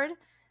national board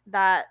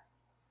that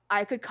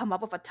I could come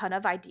up with a ton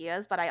of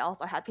ideas, but I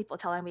also had people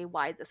telling me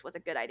why this was a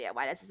good idea,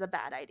 why this is a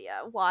bad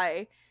idea,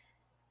 why,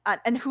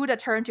 and who to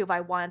turn to if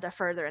I wanted to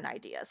further an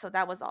idea. So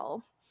that was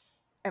all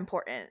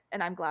important,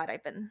 and I'm glad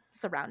I've been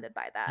surrounded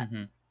by that.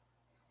 Hmm.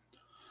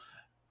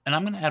 And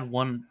I'm going to add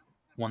one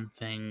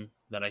thing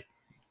that I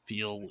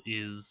feel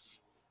is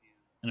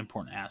an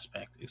important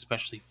aspect,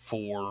 especially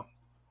for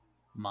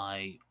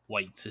my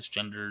white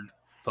cisgendered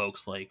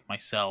folks like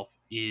myself,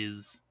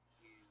 is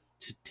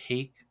to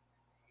take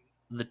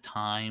the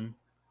time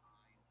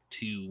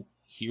to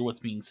hear what's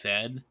being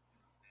said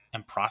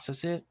and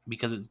process it,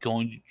 because it's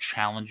going to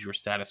challenge your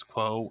status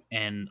quo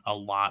and a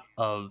lot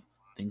of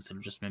things that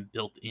have just been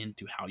built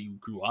into how you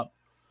grew up.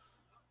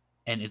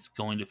 And it's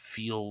going to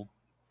feel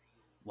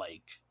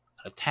like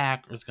an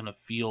attack, or it's going to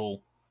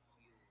feel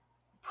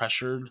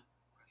pressured,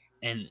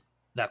 and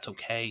that's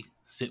okay.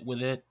 Sit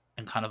with it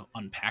and kind of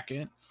unpack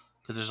it,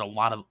 because there's a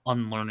lot of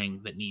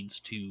unlearning that needs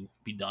to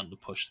be done to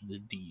push the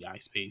DEI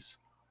space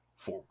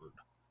forward.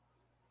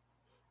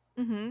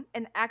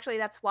 And actually,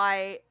 that's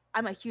why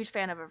I'm a huge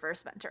fan of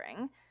reverse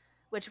mentoring,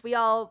 which we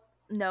all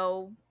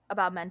know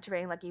about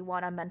mentoring. Like, you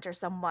want to mentor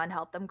someone,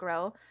 help them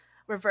grow.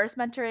 Reverse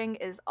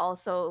mentoring is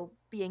also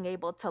being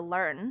able to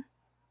learn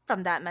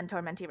from that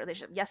mentor mentee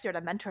relationship. Yes, you're the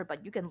mentor,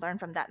 but you can learn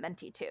from that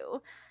mentee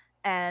too.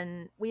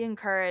 And we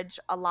encourage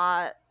a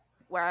lot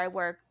where I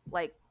work,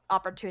 like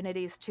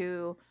opportunities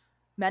to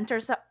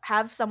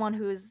have someone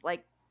who's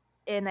like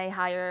in a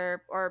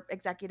higher or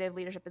executive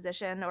leadership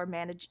position or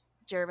manager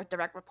with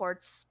direct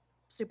reports,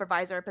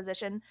 supervisor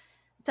position,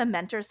 to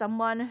mentor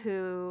someone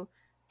who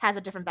has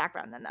a different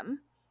background than them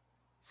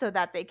so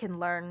that they can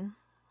learn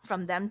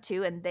from them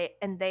too, and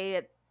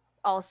they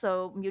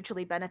also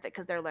mutually benefit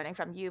because they're learning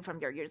from you from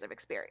your years of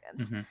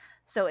experience. Hmm.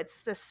 So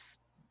it's this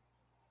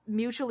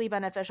mutually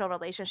beneficial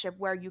relationship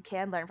where you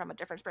can learn from a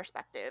different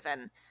perspective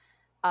and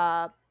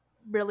uh,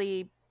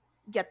 really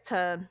get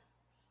to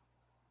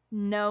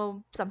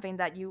know something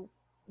that you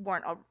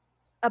weren't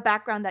a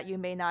background that you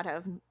may not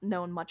have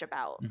known much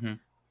about. Hmm.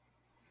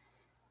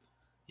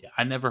 Yeah,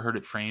 I never heard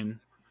it framed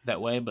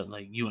that way, but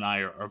like you and I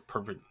are a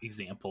perfect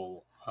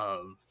example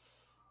of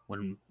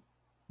when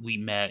we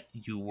met.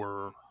 You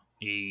were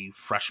a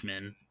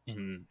freshman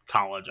in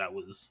college. I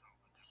was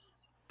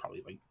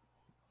probably like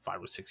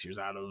 5 or 6 years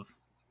out of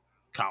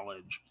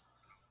college,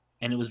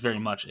 and it was very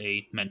much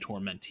a mentor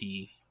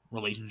mentee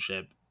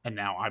relationship. And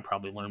now I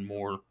probably learn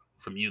more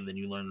from you than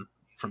you learn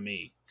from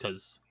me,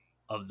 because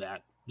of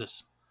that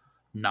this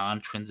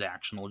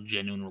non-transactional,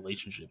 genuine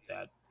relationship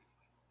that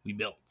we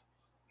built.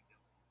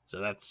 So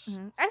that's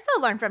I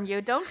still learn from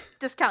you. Don't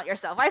discount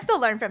yourself. I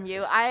still learn from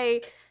you.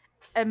 I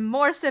am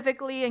more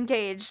civically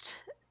engaged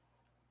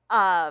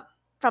uh,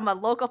 from a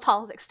local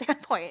politics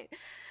standpoint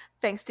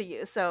thanks to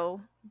you.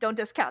 So don't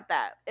discount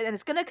that. And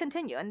it's going to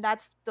continue. And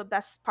that's the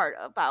best part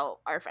about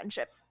our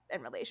friendship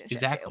and relationship,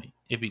 too. exactly,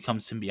 it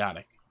becomes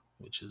symbiotic,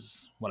 which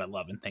is what I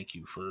love. And thank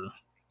you for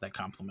that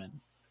compliment.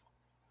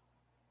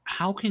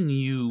 How can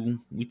you?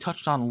 We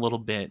touched on a little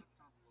bit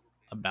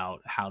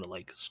about how to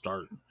like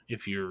start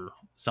if you're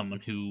someone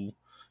who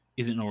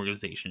isn't an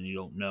organization, you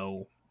don't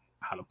know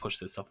how to push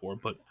this stuff forward.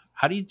 But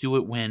how do you do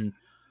it when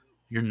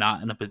you're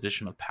not in a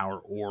position of power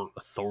or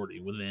authority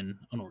within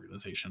an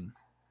organization?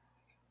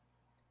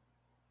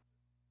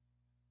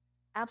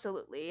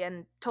 Absolutely.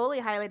 And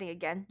totally highlighting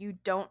again, you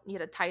don't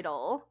need a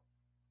title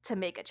to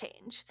make a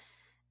change.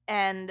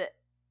 And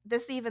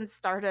this even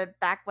started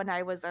back when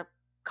I was a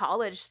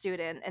college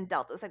student in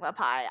Delta Sigma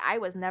Pi. I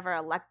was never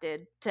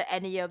elected to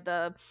any of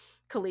the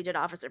collegiate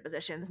officer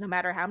positions, no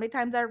matter how many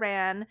times I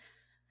ran.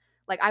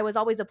 Like, I was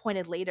always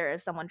appointed later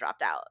if someone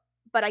dropped out.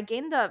 But I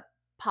gained a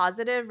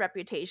positive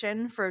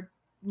reputation for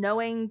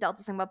knowing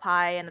Delta Sigma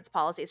Pi and its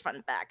policies front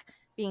and back,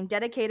 being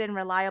dedicated and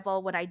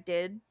reliable when I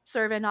did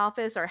serve in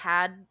office or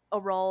had a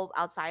role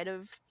outside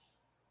of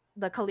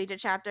the collegiate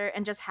chapter,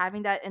 and just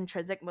having that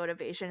intrinsic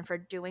motivation for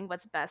doing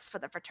what's best for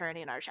the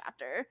fraternity in our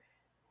chapter.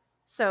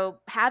 So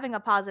having a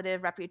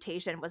positive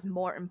reputation was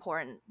more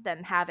important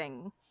than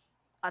having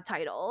a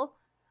title.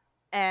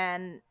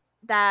 And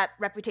that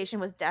reputation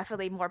was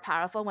definitely more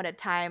powerful when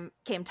it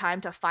came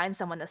time to find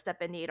someone to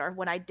step in need, or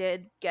when I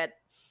did get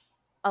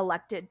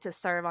elected to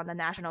serve on the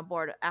national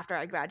board after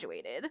I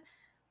graduated.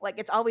 Like,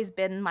 it's always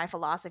been my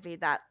philosophy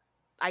that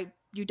I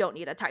you don't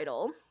need a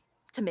title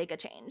to make a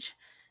change,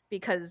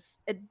 because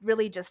it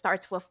really just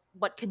starts with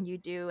what can you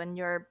do in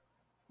your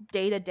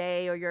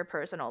day-to-day or your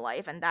personal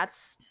life, and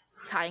that's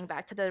tying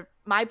back to the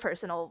my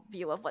personal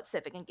view of what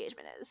civic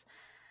engagement is.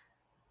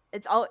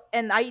 It's all,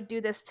 and I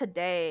do this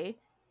today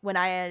when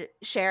I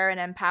share and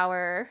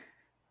empower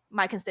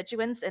my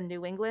constituents in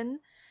New England.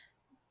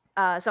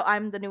 So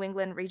I'm the New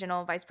England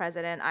regional vice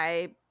president.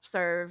 I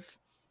serve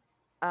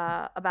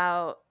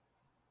about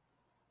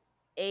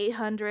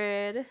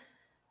 800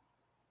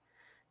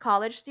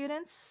 college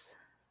students.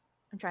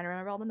 I'm trying to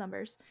remember all the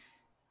numbers.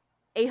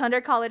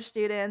 800 college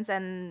students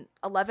and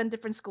 11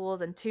 different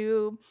schools and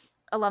two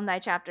alumni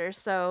chapters.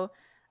 So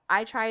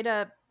I try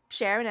to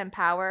share and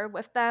empower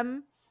with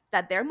them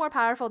that they're more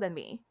powerful than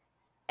me.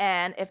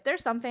 And if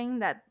there's something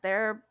that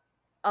they're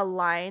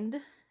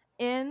aligned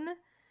in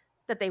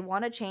that they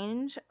want to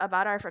change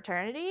about our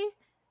fraternity,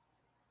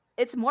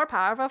 it's more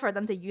powerful for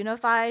them to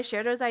unify,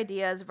 share those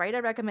ideas, write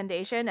a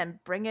recommendation, and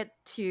bring it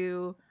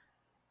to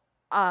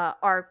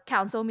our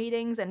council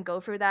meetings and go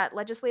through that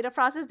legislative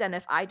process than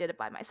if I did it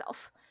by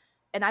myself.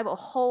 And I will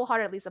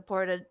wholeheartedly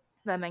support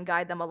them and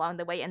guide them along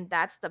the way. And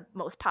that's the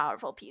most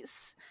powerful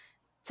piece,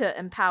 to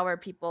empower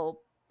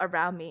people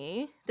around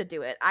me to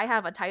do it. I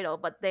have a title,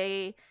 but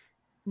they,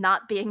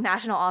 not being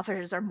national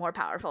officers, are more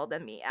powerful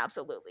than me,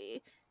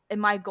 absolutely.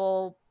 And my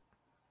goal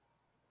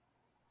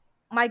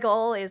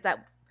is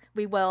that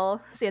we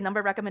will see a number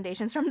of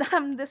recommendations from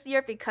them this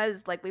year,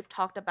 because like we've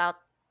talked about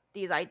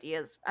these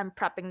ideas, I'm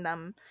prepping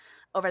them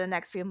over the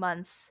next few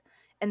months,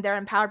 and they're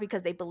empowered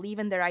because they believe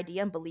in their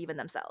idea and believe in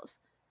themselves.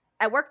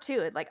 At work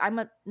too, like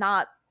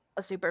not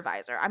a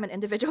supervisor, I'm an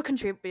individual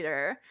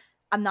contributor.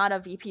 I'm not a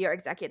VP or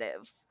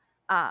executive,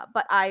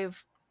 but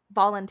I've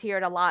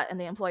volunteered a lot in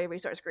the employee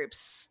resource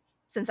groups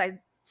since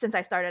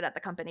I started at the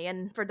company.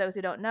 And for those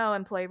who don't know,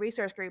 employee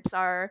resource groups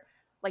are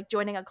like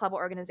joining a club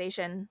or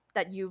organization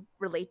that you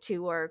relate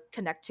to or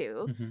connect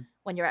to Mm-hmm.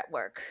 when you're at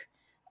work.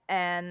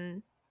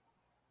 And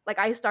like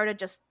I started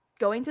just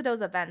going to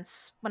those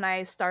events when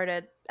I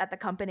started at the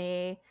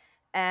company,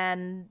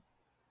 and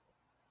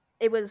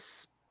it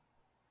was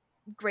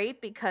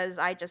great because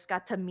I just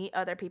got to meet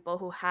other people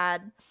who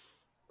had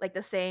like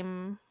the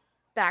same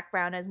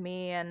background as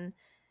me, and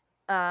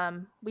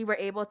we were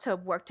able to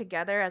work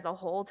together as a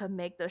whole to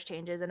make those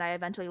changes. And I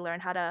eventually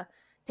learned how to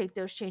take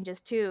those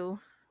changes to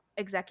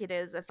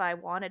executives if I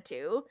wanted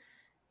to,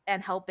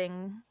 and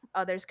helping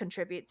others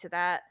contribute to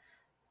that.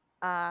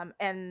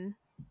 And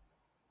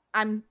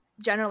I'm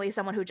generally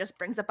someone who just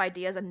brings up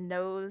ideas and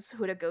knows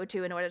who to go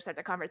to in order to start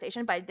the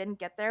conversation, but I didn't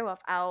get there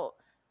without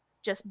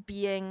just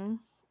being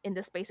in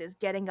the spaces,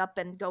 getting up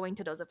and going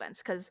to those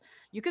events. Because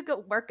you could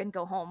go work and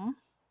go home,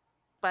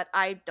 but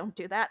I don't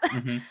do that.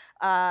 Mm-hmm.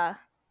 uh,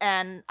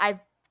 and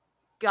I've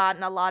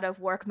gotten a lot of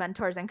work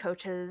mentors and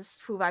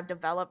coaches who I've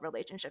developed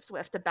relationships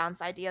with to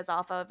bounce ideas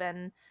off of.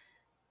 And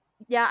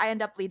yeah, I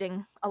end up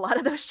leading a lot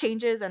of those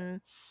changes,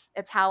 and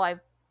it's how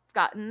I've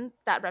gotten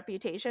that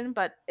reputation.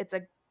 But it's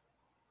a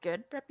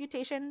good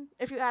reputation,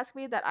 if you ask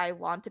me, that I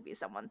want to be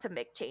someone to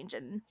make change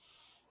and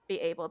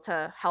be able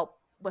to help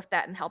with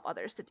that and help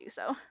others to do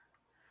so.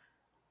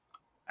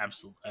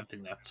 Absolutely. I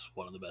think that's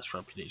one of the best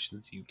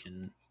reputations you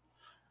can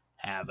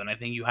have. And I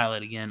think you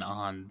highlight again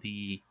on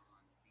the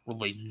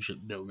relationship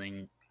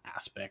building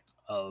aspect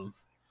of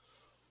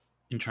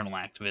internal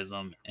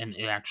activism. And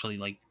it actually,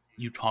 like,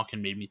 you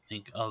talking made me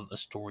think of a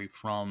story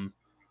from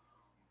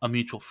a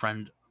mutual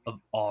friend of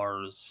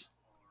ours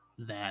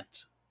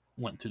that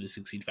went through the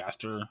Succeed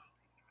Faster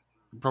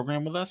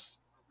program with us.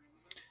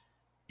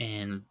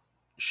 And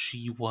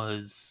she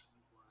was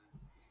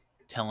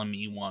telling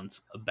me once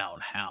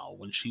about how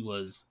when she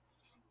was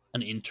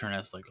an intern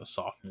as like a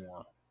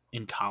sophomore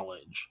in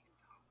college,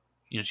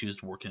 she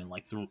was working in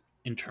like the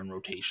intern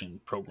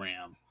rotation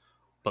program,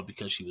 but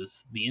because she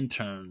was the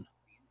intern,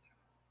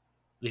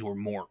 they were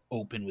more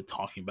open with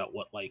talking about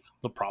what like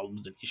the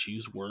problems and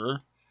issues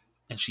were,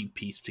 and she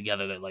pieced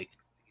together that like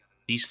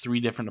these three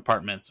different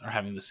departments are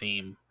having the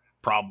same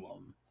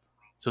problem,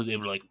 so I was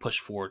able to like push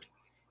forward.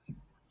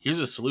 Here's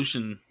a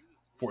solution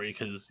for you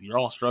because you're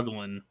all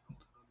struggling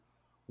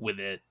with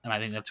it, and I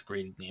think that's a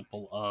great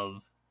example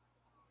of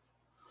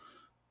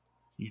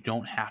you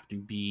don't have to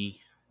be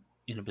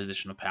in a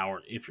position of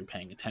power if you're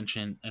paying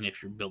attention and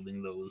if you're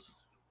building those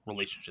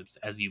relationships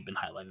as you've been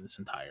highlighting this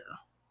entire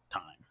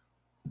time.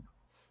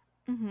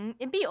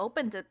 And be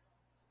open to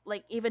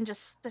like even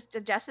just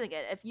suggesting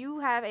it. If you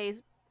have a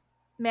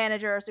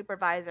manager or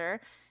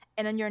supervisor,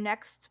 and in your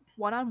next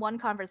one-on-one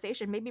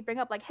conversation, maybe bring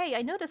up like, hey,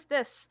 I noticed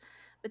this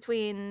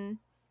between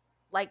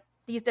like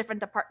these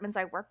different departments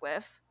I work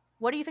with.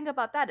 What do you think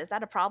about that? Is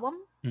that a problem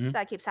Mm-hmm.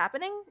 that keeps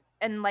happening?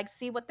 And like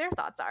see what their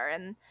thoughts are.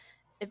 And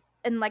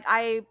like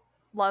I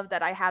love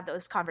that I have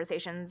those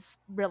conversations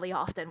really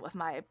often with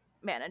my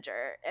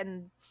manager,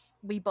 and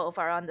we both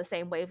are on the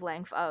same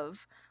wavelength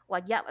of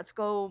like, yeah, let's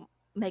go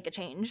make a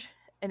change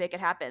and make it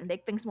happen,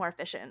 make things more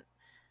efficient.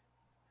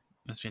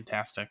 That's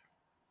fantastic.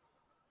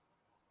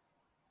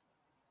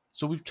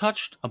 So we've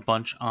touched a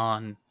bunch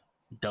on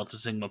Delta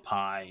Sigma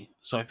Pi,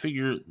 so I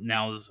figure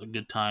now is a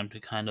good time to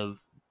kind of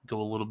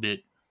go a little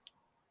bit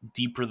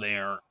deeper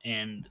there.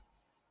 And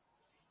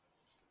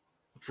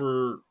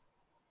for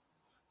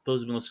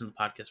those who've been listening to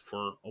the podcast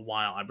for a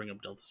while, I bring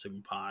up Delta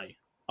Sigma Pi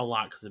a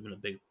lot because it's been a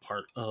big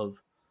part of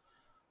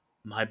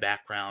my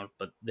background,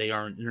 but they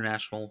are an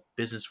international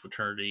business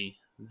fraternity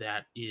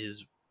that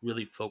is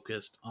really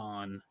focused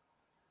on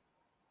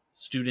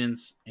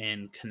students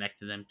and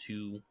connecting them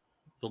to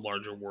the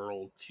larger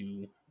world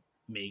to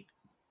make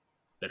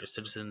better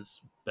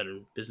citizens, better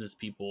business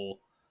people,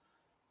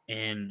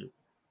 and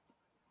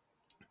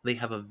they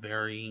have a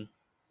very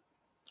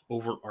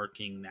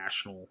overarching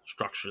national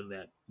structure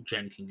that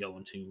Jen can go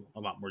into a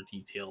lot more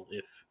detail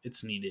if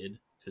it's needed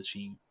because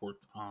she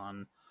worked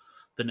on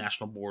the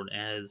national board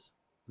as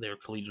their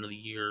collegian of the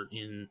year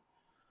in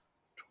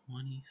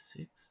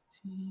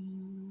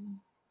 2016.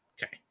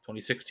 Okay,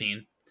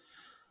 2016.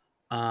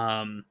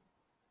 Um,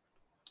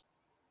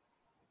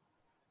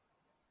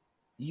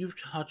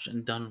 you've touched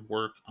and done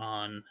work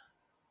on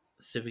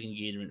civic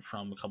engagement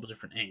from a couple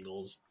different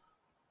angles.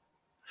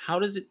 How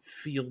does it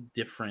feel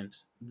different,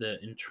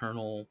 the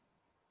internal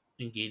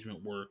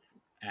engagement work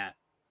at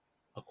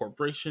a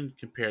corporation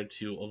compared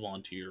to a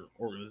volunteer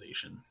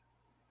organization?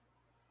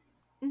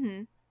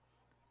 Hmm.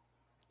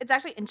 It's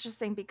actually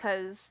interesting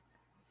because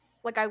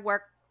like I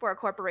work for a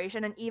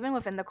corporation, and even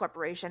within the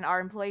corporation, our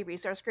employee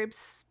resource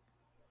groups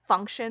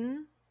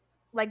function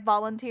like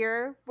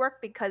volunteer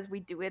work because we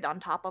do it on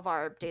top of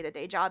our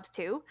day-to-day jobs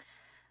too.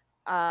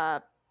 Uh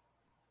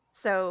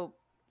so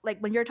like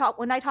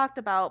when I talked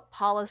about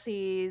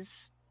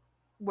policies,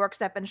 work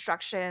step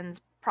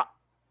instructions,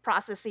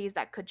 processes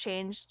that could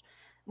change,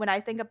 when I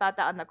think about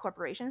that on the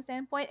corporation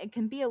standpoint, it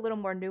can be a little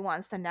more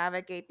nuanced to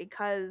navigate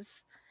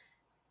because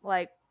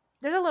like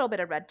there's a little bit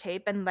of red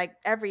tape, and like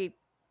every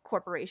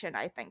corporation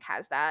I think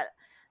has that.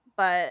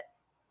 But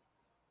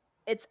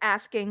it's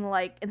asking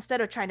like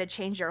instead of trying to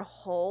change your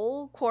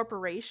whole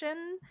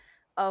corporation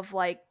of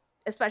like,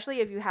 especially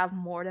if you have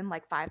more than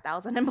like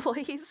 5,000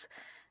 employees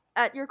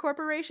at your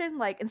corporation,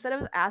 like instead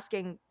of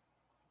asking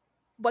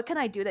what can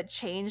I do to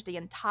change the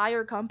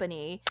entire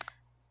company,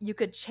 you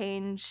could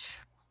change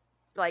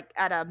like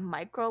at a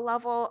micro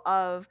level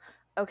of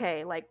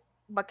okay, like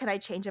what can I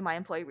change in my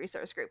employee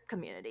resource group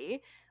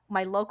community,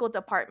 my local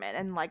department.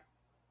 And like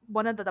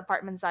one of the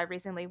departments I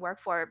recently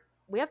worked for,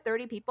 we have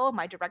 30 people,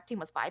 my direct team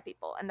was 5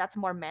 people, and that's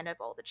more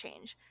manageable to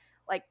change.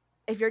 Like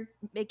if you're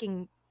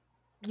making,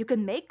 you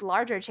can make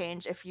larger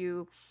change if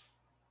you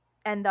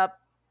end up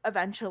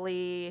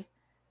eventually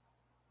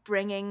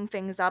bringing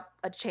things up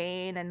a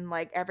chain and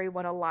like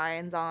everyone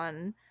aligns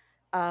on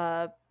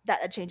that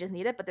a change is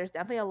needed. But there's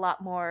definitely a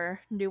lot more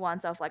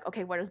nuance of like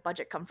okay, where does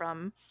budget come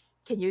from,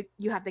 can you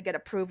have to get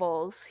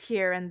approvals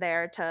here and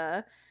there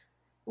to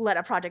let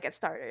a project get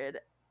started,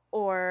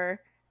 or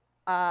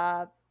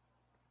uh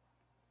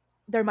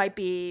there might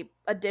be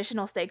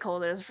additional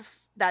stakeholders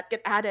that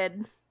get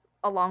added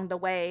along the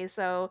way.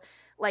 So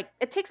like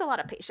it takes a lot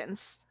of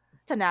patience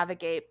to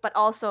navigate, but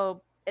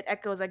also it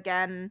echoes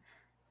again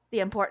the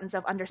importance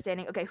of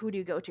understanding okay, who do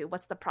you go to,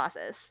 what's the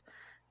process,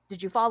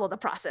 did you follow the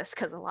process,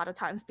 because a lot of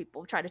times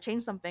people try to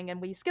change something and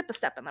we skip a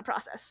step in the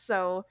process.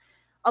 So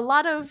a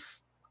lot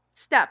of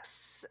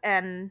steps,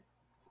 and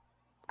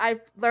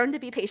I've learned to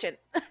be patient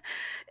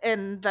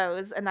in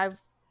those, and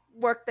I've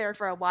worked there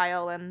for a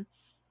while. And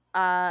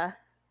uh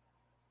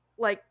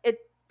like it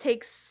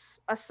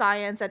takes a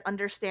science and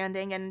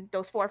understanding, and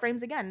those four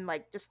frames again,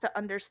 like just to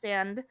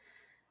understand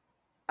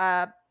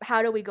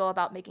how do we go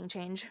about making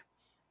change,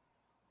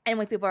 and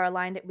when people are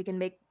aligned we can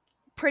make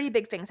pretty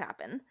big things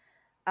happen.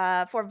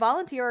 For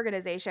volunteer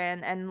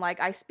organization, and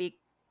like I speak,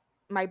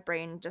 my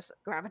brain just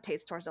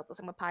gravitates towards Delta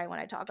Sigma Pi when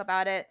I talk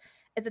about it.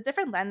 It's a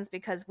different lens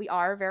because we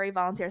are very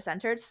volunteer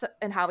centered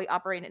in how we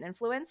operate and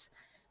influence.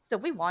 So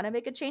if we want to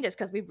make a change, it's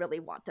because we really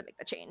want to make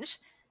the change.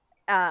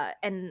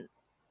 And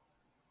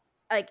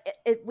like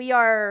we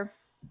are,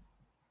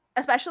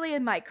 especially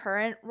in my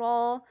current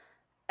role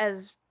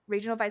as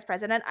regional vice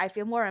president, I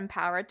feel more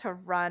empowered to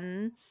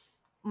run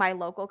my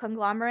local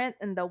conglomerate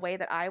in the way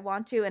that I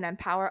want to, and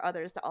empower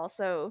others to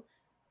also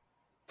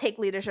take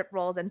leadership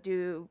roles and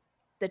do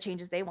the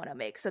changes they want to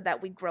make so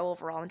that we grow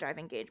overall and drive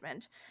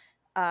engagement.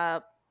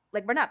 Uh,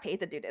 like we're not paid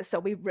to do this, so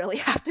we really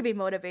have to be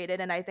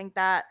motivated, and I think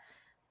that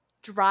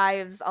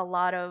drives a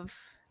lot of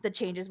the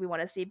changes we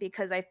want to see.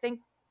 Because I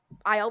think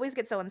I always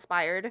get so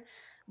inspired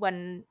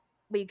when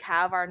we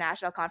have our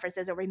national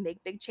conferences or we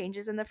make big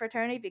changes in the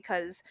fraternity,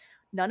 because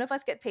none of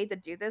us get paid to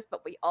do this,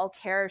 but we all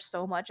care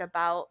so much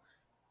about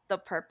the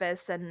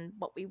purpose and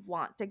what we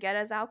want to get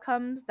as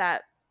outcomes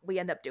that we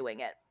end up doing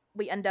it.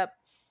 We end up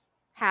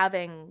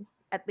having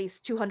at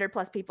least 200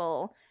 plus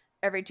people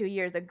every 2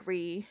 years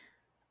agree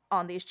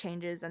on these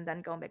changes and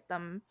then go make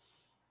them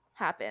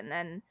happen.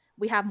 And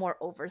we have more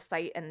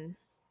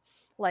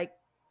like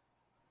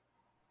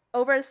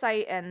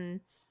oversight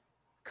and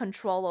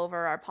control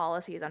over our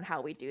policies on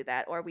how we do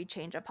that, or we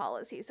change a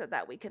policy so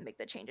that we can make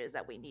the changes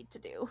that we need to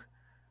do.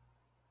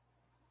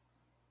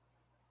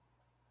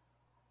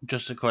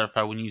 Just to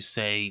clarify, when you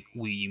say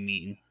we, you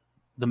mean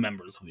the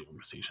members of the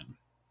organization.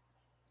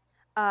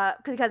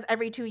 Because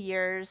every 2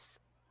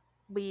 years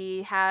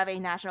we have a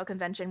national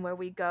convention where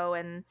we go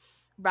and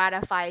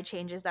ratify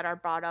changes that are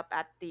brought up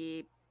at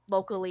the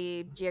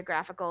locally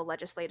geographical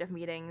legislative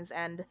meetings.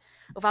 And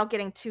without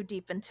getting too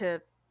deep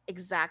into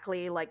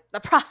exactly like the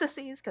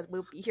processes because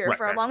we'll be here Right,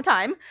 for a right, long right.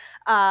 time.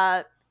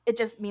 Uh, it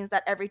just means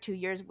that every 2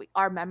 years,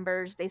 our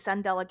members they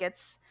send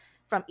delegates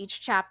from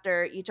each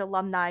chapter, each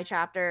alumni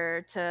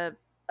chapter, to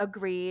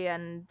agree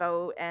and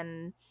vote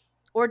and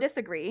or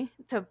disagree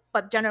to,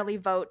 but generally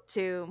vote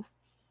to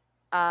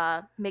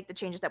make the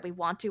changes that we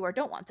want to or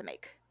don't want to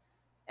make,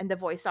 and to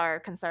voice our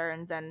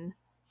concerns. And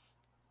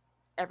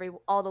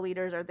all the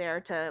leaders are there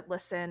to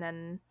listen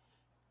and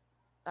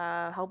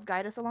help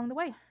guide us along the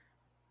way.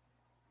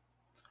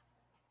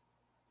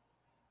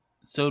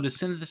 So to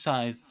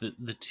synthesize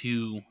the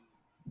two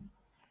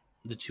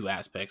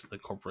aspects, the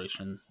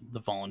corporation, the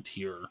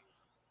volunteer,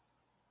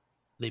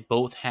 they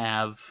both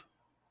have,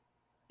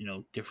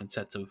 different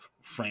sets of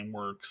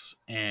frameworks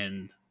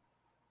and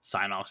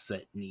sign-offs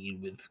that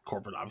need, with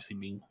corporate obviously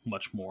being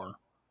much more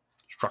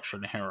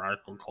structured and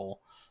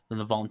hierarchical than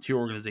the volunteer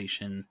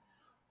organization.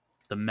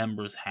 The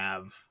members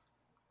have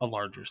a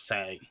larger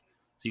say,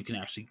 so you can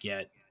actually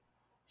get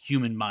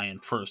human buy-in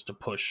first to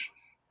push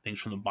things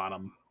from the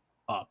bottom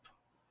up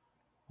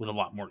with a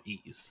lot more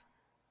ease.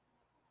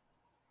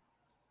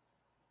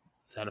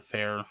 Is that a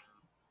fair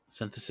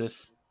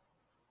synthesis?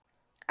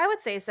 I would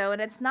say so,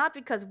 and it's not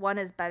because one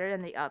is better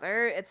than the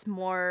other. It's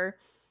more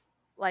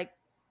like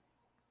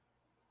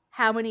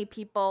how many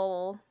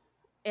people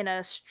in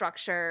a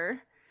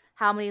structure,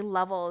 how many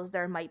levels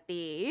there might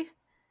be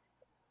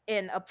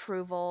in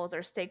approvals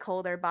or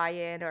stakeholder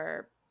buy-in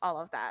or all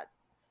of that.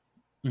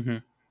 Mm-hmm.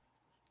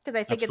 Because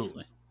I think it's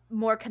Absolutely.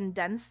 more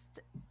condensed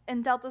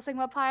in Delta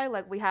Sigma Pi.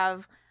 Like we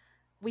have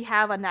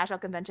a national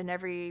convention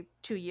every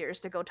 2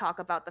 years to go talk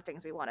about the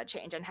things we want to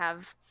change and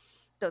have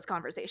those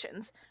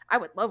conversations. I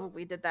would love if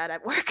we did that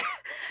at work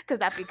because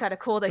that'd be kind of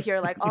cool to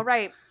hear. Like, all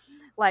right,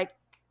 like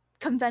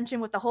convention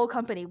with the whole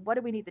company. What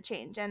do we need to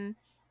change? And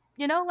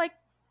like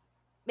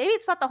maybe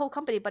it's not the whole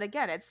company, but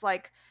again, it's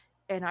like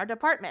in our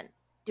department,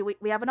 do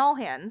we have an all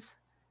hands?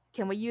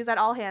 Can we use that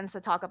all hands to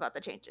talk about the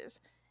changes?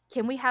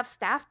 Can we have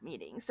staff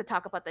meetings to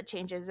talk about the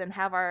changes and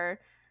have our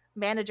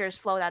managers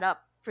flow that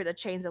up for the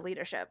chains of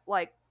leadership?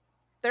 Like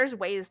there's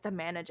ways to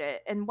manage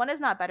it, and one is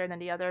not better than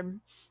the other.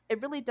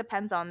 It really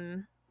depends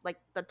on like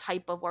the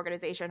type of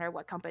organization or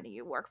what company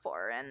you work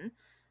for.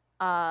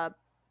 Uh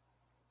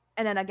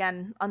and then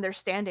again,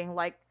 understanding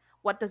like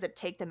what does it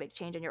take to make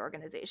change in your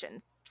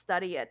organization?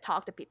 Study it,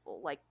 talk to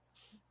people. Like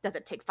does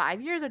it take 5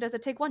 years or does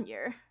it take 1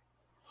 year?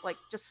 Like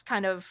just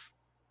kind of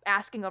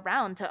asking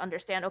around to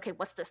understand, okay,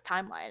 what's this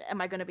timeline?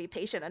 Am I going to be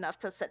patient enough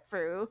to sit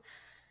through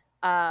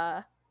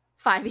uh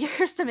 5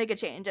 years to make a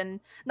change? And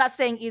not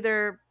saying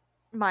either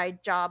my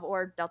job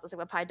or Delta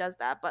Sigma Pi does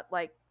that, but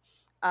like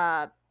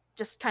uh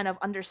just kind of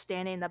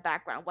understanding the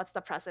background, what's the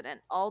precedent,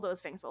 all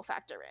those things will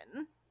factor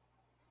in.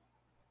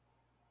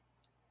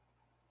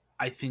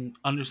 I think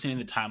understanding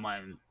the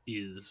timeline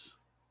is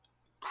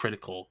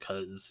critical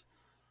because,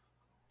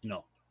 you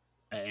know,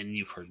 and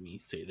you've heard me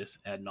say this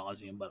ad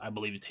nauseum, but I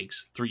believe it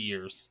takes 3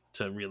 years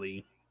to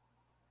really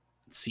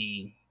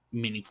see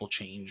meaningful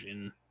change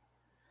in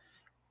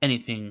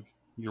anything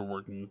you're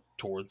working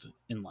towards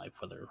in life,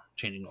 whether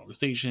changing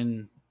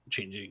organization,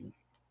 changing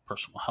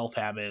personal health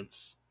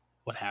habits,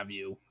 what have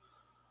you.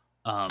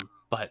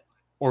 But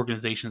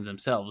organizations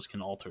themselves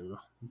can alter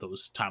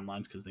those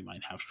timelines because they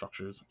might have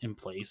structures in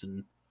place.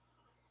 And,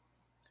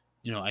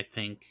 I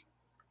think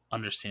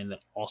understand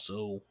that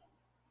also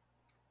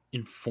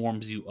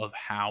informs you of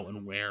how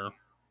and where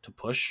to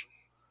push.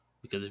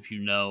 Because if you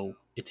know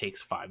it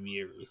takes 5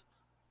 years,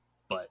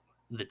 but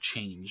the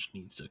change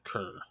needs to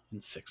occur in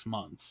 6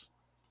 months,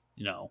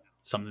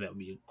 something that would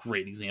be a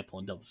great example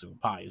in Delta Sigma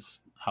Pi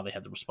is how they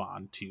had to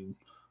respond to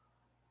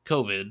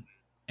COVID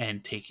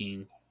and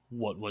taking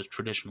what was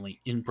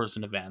traditionally in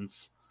person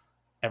events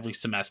every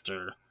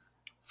semester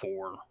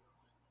for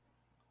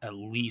at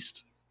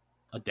least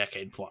a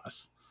decade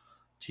plus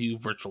to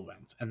virtual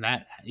events. And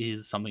that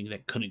is something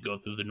that couldn't go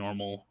through the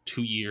normal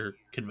 2 year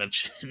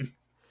convention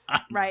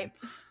Right.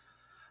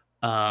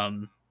 timeline.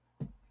 Um,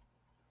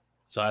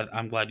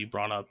 I'm glad you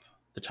brought up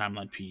the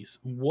timeline piece.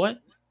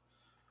 What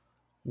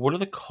are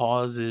the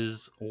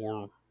causes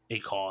or a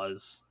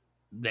cause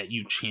that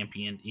you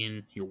championed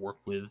in your work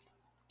with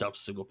Delta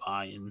Sigma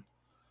Pi, and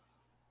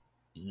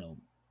you know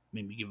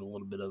maybe give a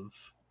little bit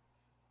of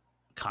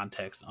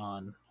context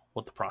on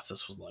what the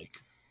process was like?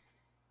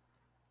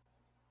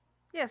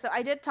 Yeah, so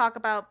I did talk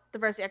about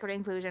diversity, equity,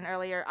 inclusion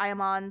earlier. I am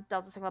on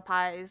Delta Sigma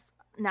Pi's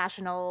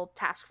national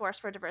task force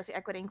for diversity,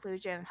 equity,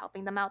 inclusion,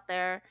 helping them out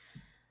there.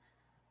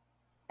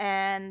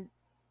 And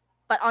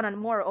but on a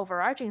more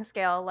overarching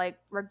scale, like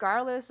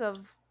regardless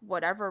of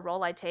whatever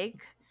role I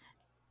take,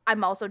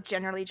 I'm also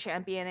generally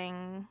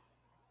championing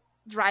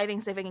driving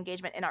civic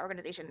engagement in our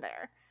organization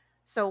there.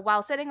 So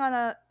while sitting on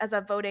a as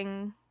a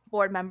voting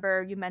board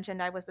member, you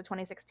mentioned I was the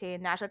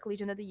 2016 National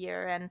Collegian of the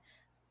Year, and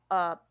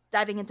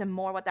diving into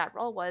more what that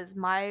role was,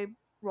 my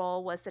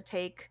role was to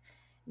take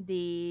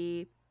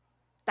the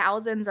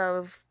thousands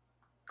of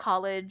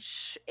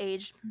college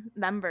age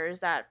members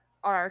that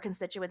are our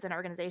constituents in our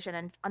organization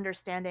and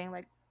understanding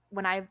like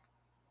when I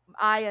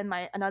and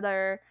my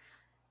another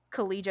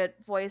collegiate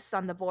voice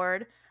on the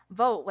board,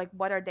 vote, like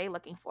what are they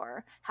looking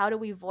for? How do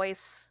we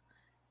voice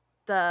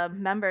the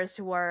members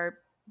who are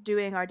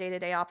doing our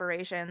day-to-day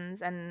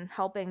operations and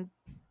helping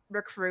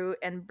recruit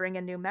and bring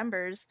in new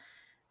members?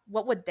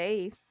 What would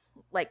they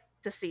like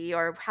to see,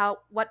 or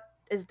what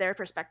is their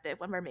perspective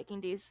when we're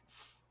making these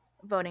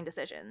voting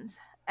decisions?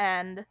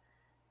 And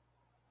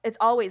it's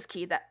always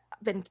key that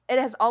been it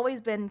has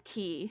always been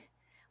key.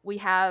 We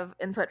have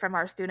input from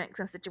our student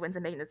constituents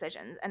in making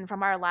decisions, and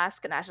from our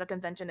last national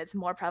convention, it's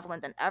more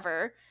prevalent than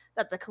ever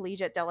that the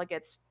collegiate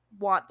delegates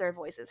want their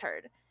voices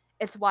heard.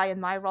 It's why in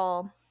my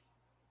role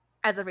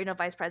as a regional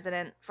vice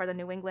president for the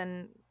New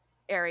England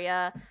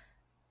area,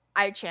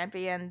 I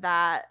champion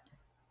that.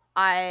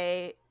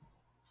 I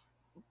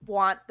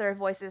want their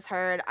voices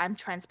heard. I'm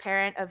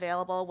transparent,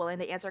 available, willing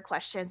to answer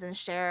questions and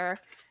share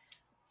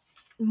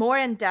more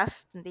in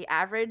depth than the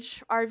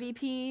average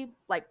RVP,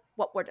 like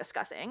what we're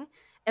discussing.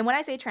 And when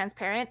I say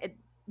transparent, it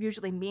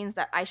usually means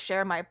that I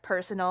share my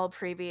personal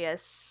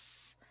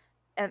previous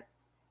um,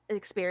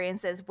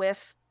 experiences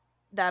with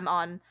them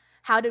on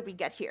how did we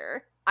get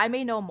here. I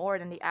may know more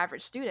than the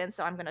average student,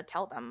 so I'm going to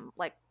tell them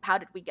like how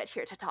did we get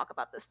here to talk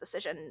about this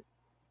decision,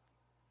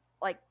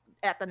 like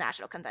at the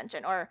national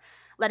convention, or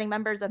letting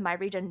members of my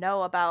region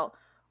know about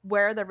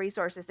where are the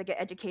resources to get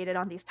educated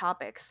on these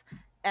topics.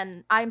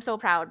 And I'm so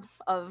proud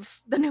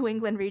of the New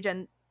England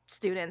region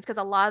students because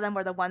a lot of them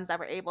were the ones that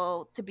were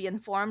able to be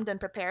informed and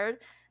prepared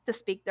to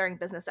speak during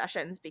business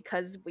sessions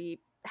because we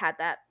had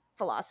that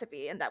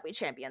philosophy and that we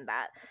championed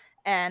that.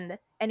 And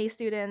any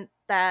student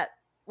that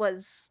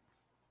was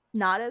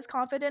not as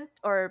confident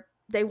or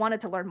they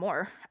wanted to learn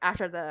more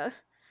after the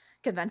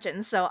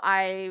convention. So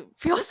I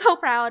feel so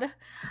proud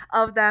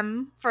of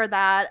them for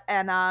that,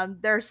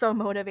 and they're so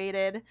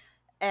motivated,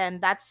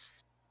 and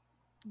that's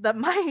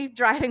my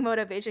driving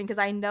motivation because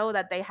I know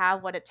that they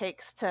have what it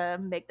takes to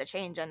make the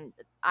change, and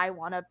I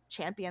want to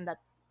champion that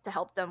to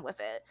help them with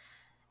it.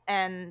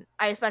 And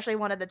I especially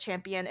wanted to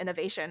champion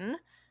innovation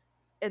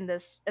in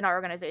our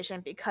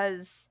organization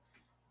because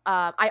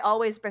I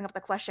always bring up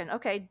the question,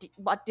 okay,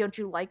 what don't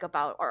you like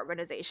about our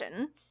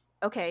organization?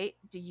 Okay,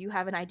 do you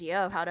have an idea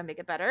of how to make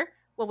it better?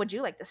 What would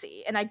you like to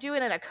see? And I do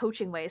it in a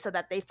coaching way so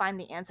that they find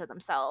the answer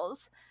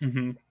themselves.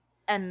 Mm-hmm.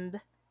 And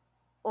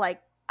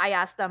like, I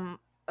ask them,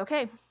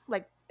 okay,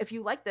 like, if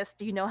you like this,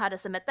 do you know how to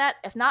submit that?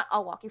 If not,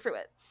 I'll walk you through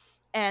it.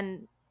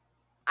 And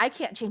I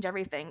can't change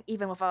everything,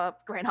 even with a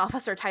grant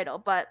officer title,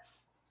 but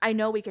I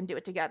know we can do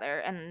it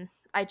together. And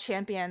I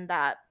champion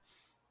that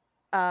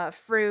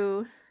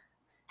through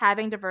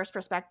having diverse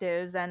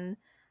perspectives and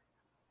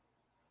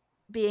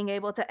being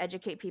able to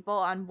educate people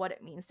on what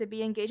it means to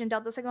be engaged in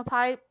Delta Sigma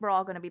Pi, we're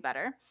all going to be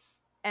better.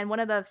 And one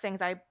of the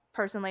things I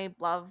personally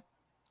love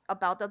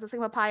about Delta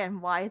Sigma Pi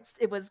and why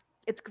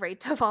it's great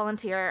to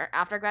volunteer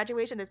after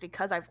graduation is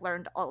because I've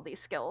learned all these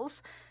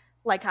skills.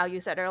 Like how you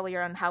said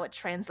earlier on how it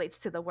translates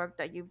to the work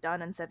that you've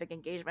done in civic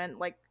engagement.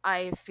 Like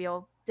I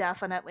feel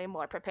definitely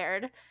more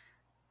prepared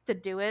to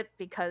do it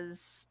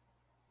because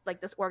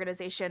like this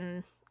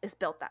organization is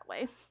built that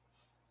way.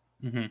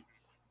 Mm-hmm.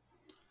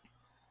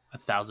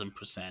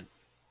 1,000%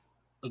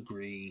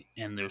 agree.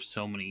 And there's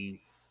so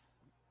many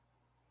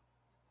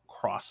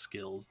cross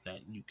skills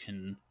that you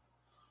can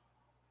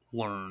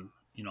learn.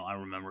 I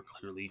remember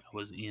clearly I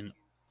was in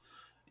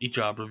a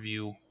job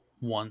review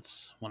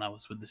once when I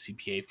was with the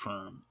CPA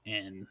firm,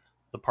 and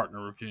the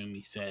partner reviewing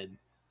me said,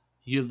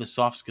 "You have the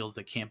soft skills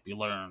that can't be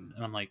learned."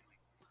 And I'm like,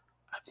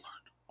 I've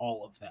learned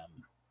all of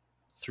them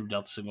through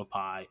Delta Sigma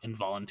Pi and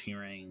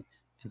volunteering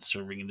and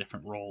serving in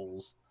different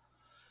roles.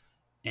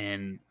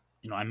 And,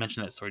 I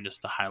mentioned that story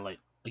just to highlight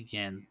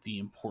again the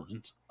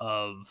importance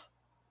of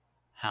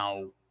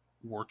how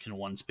work in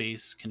one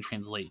space can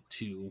translate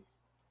to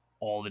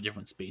all the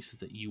different spaces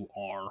that you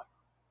are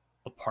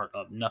a part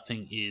of.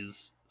 Nothing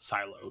is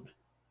siloed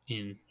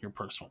in your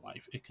personal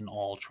life, it can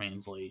all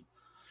translate.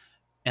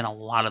 And a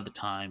lot of the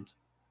times,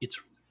 it's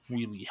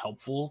really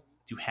helpful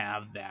to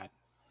have that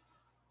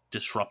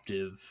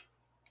disruptive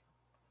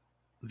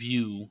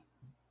view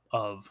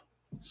of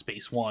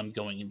space one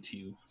going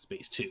into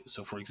space two.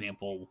 So, for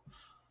example,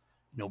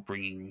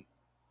 bringing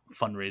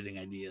fundraising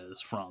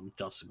ideas from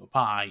Delta Sigma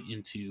Pi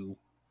into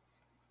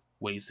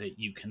ways that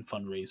you can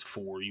fundraise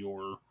for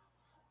your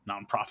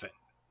nonprofit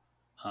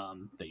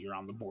that you're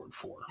on the board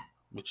for,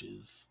 which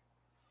is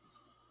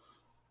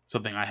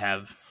something I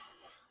have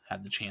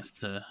had the chance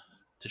to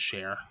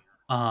share.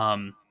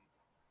 Um,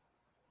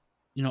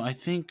 I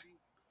think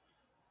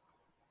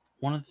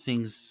one of the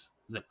things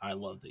that I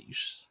love that you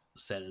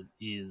said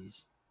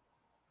is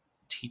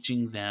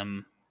teaching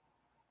them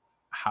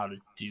how to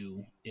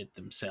do it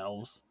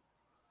themselves,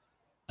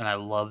 and I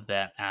love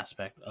that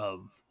aspect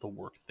of the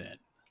work that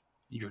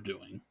you're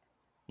doing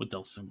with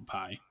Delta Sigma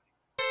Pi.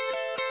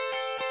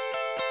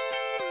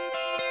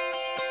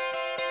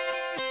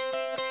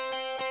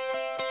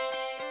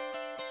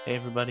 Hey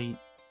everybody,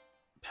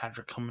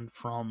 Patrick coming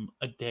from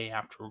a day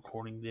after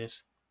recording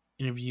this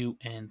interview,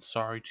 and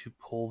sorry to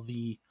pull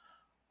the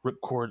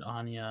ripcord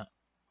on you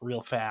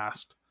real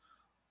fast,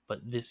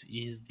 but this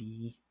is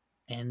the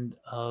end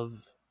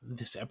of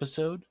this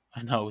episode.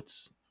 I know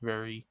it's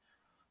very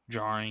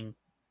jarring.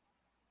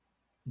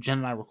 Jen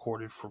and I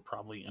recorded for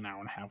probably an hour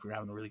and a half. We were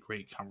having a really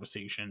great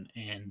conversation,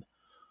 and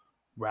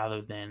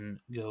rather than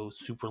go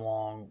super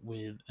long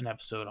with an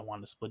episode, I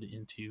wanted to split it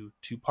into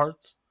two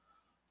parts.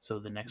 So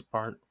the next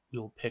part,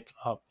 we'll pick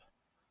up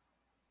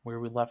where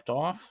we left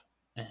off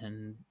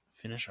and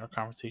finish our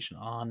conversation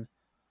on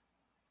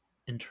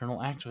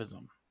internal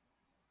activism.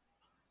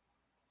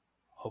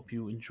 Hope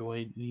you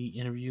enjoyed the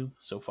interview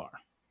so far.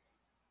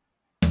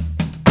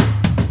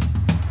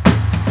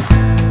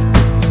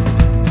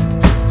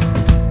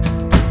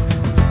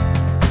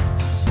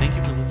 Thank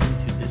you for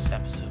listening to this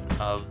episode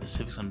of the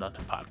Civics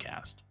Undaunted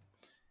podcast.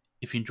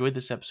 If you enjoyed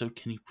this episode,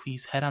 can you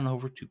please head on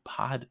over to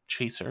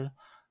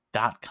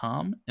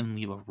podchaser.com and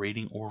leave a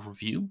rating or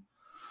review?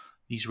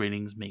 These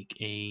ratings make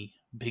a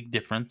big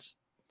difference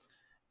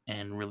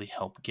and really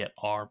help get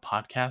our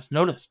podcast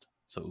noticed.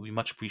 So it would be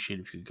much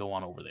appreciated if you could go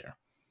on over there.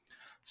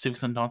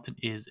 Civics Undaunted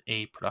is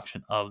a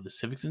production of the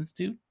Civics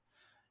Institute,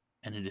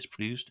 and it is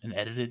produced and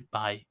edited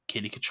by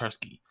Katie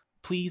Kaczarski.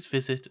 Please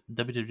visit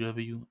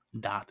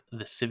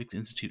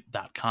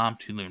www.thecivicsinstitute.com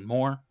to learn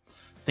more.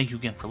 Thank you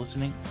again for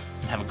listening,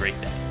 and have a great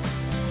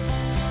day.